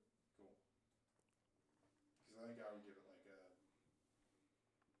 92. Cool. Because I think I would give it like a.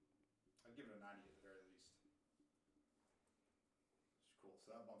 I'd give it a 90 at the very least. It's cool.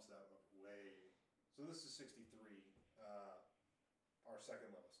 So that bumps that up way. So this is 63. Our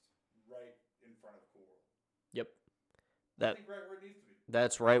second lowest, right in front of Cool World. Yep. I think right where it needs to be.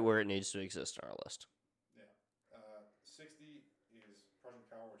 That's right where it needs to exist on our list. Yeah. 60 is Prussian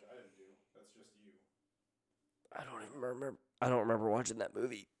Power, which I didn't do. That's just you. I don't even remember. I don't remember watching that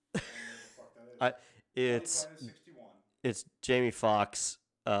movie. I don't know what the fuck that is. It's 61. it's Jamie Foxx.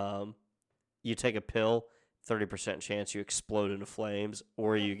 You take a pill, 30% chance you explode into flames,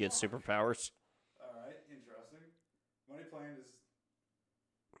 or you get superpowers. All right, interesting. Money Plan is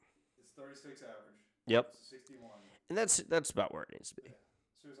 36 average. Yep. It's 61. And that's about where it needs to be. Yeah.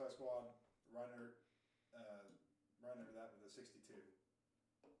 Suicide Squad, Reiner that with a 62.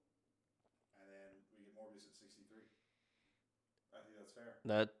 And then we get Morbius at 63. I think that's fair.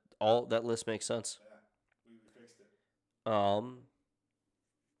 That list makes sense. Yeah, we fixed it.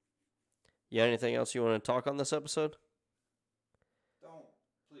 Yeah, anything else you want to talk on this episode? Don't,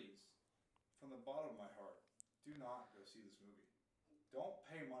 please, from the bottom of my heart, do not go see this movie. Don't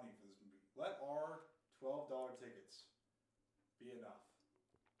pay money for this movie. Let our $12 tickets be enough.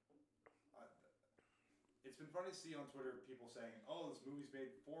 It's been funny to see on Twitter people saying, "Oh, this movie's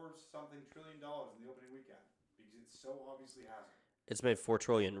made $4-something trillion in the opening weekend," because it so obviously hasn't. It's made 4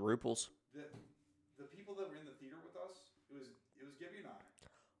 trillion ruples. The people that were in the theater with us, it was Gibby and I.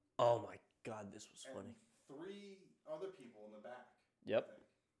 Oh my god, this was and funny. 3 other people in the back. Yep. I think.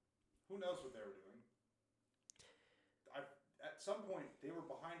 Who knows what they were doing? At some point, they were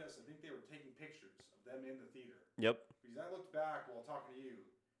behind us. I think they were taking pictures of them in the theater. Yep. Because I looked back while talking to you,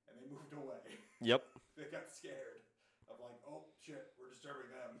 and they moved away. Yep. They got scared of like, oh shit, we're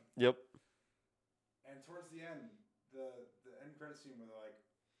disturbing them. Yep. And towards the end, the end credit scene where they're like,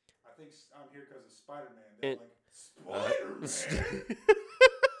 I think I'm here because of Spider-Man. They're like, Spider-Man?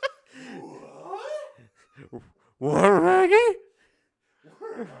 What? What, Raggy?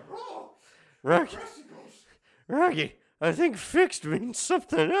 Where am I wrong? Raggy. Resticles. Raggy, I think fixed means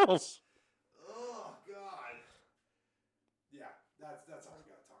something else. Oh God. Yeah, that's all we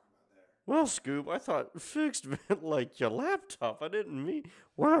gotta talk about there. Well, Scoop, I thought fixed meant like your laptop. I didn't mean,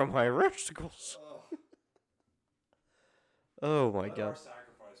 where are my resticles? Oh my Let god. our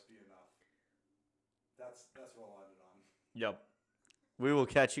sacrifice be enough. That's what I'll end it on. Yep. We will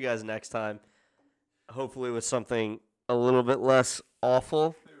catch you guys next time. Hopefully with something a little bit less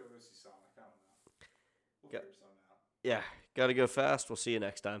awful. Maybe we'll go see Sonic. I don't know. We'll figure something out. Yeah. Gotta go fast. We'll see you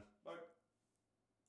next time.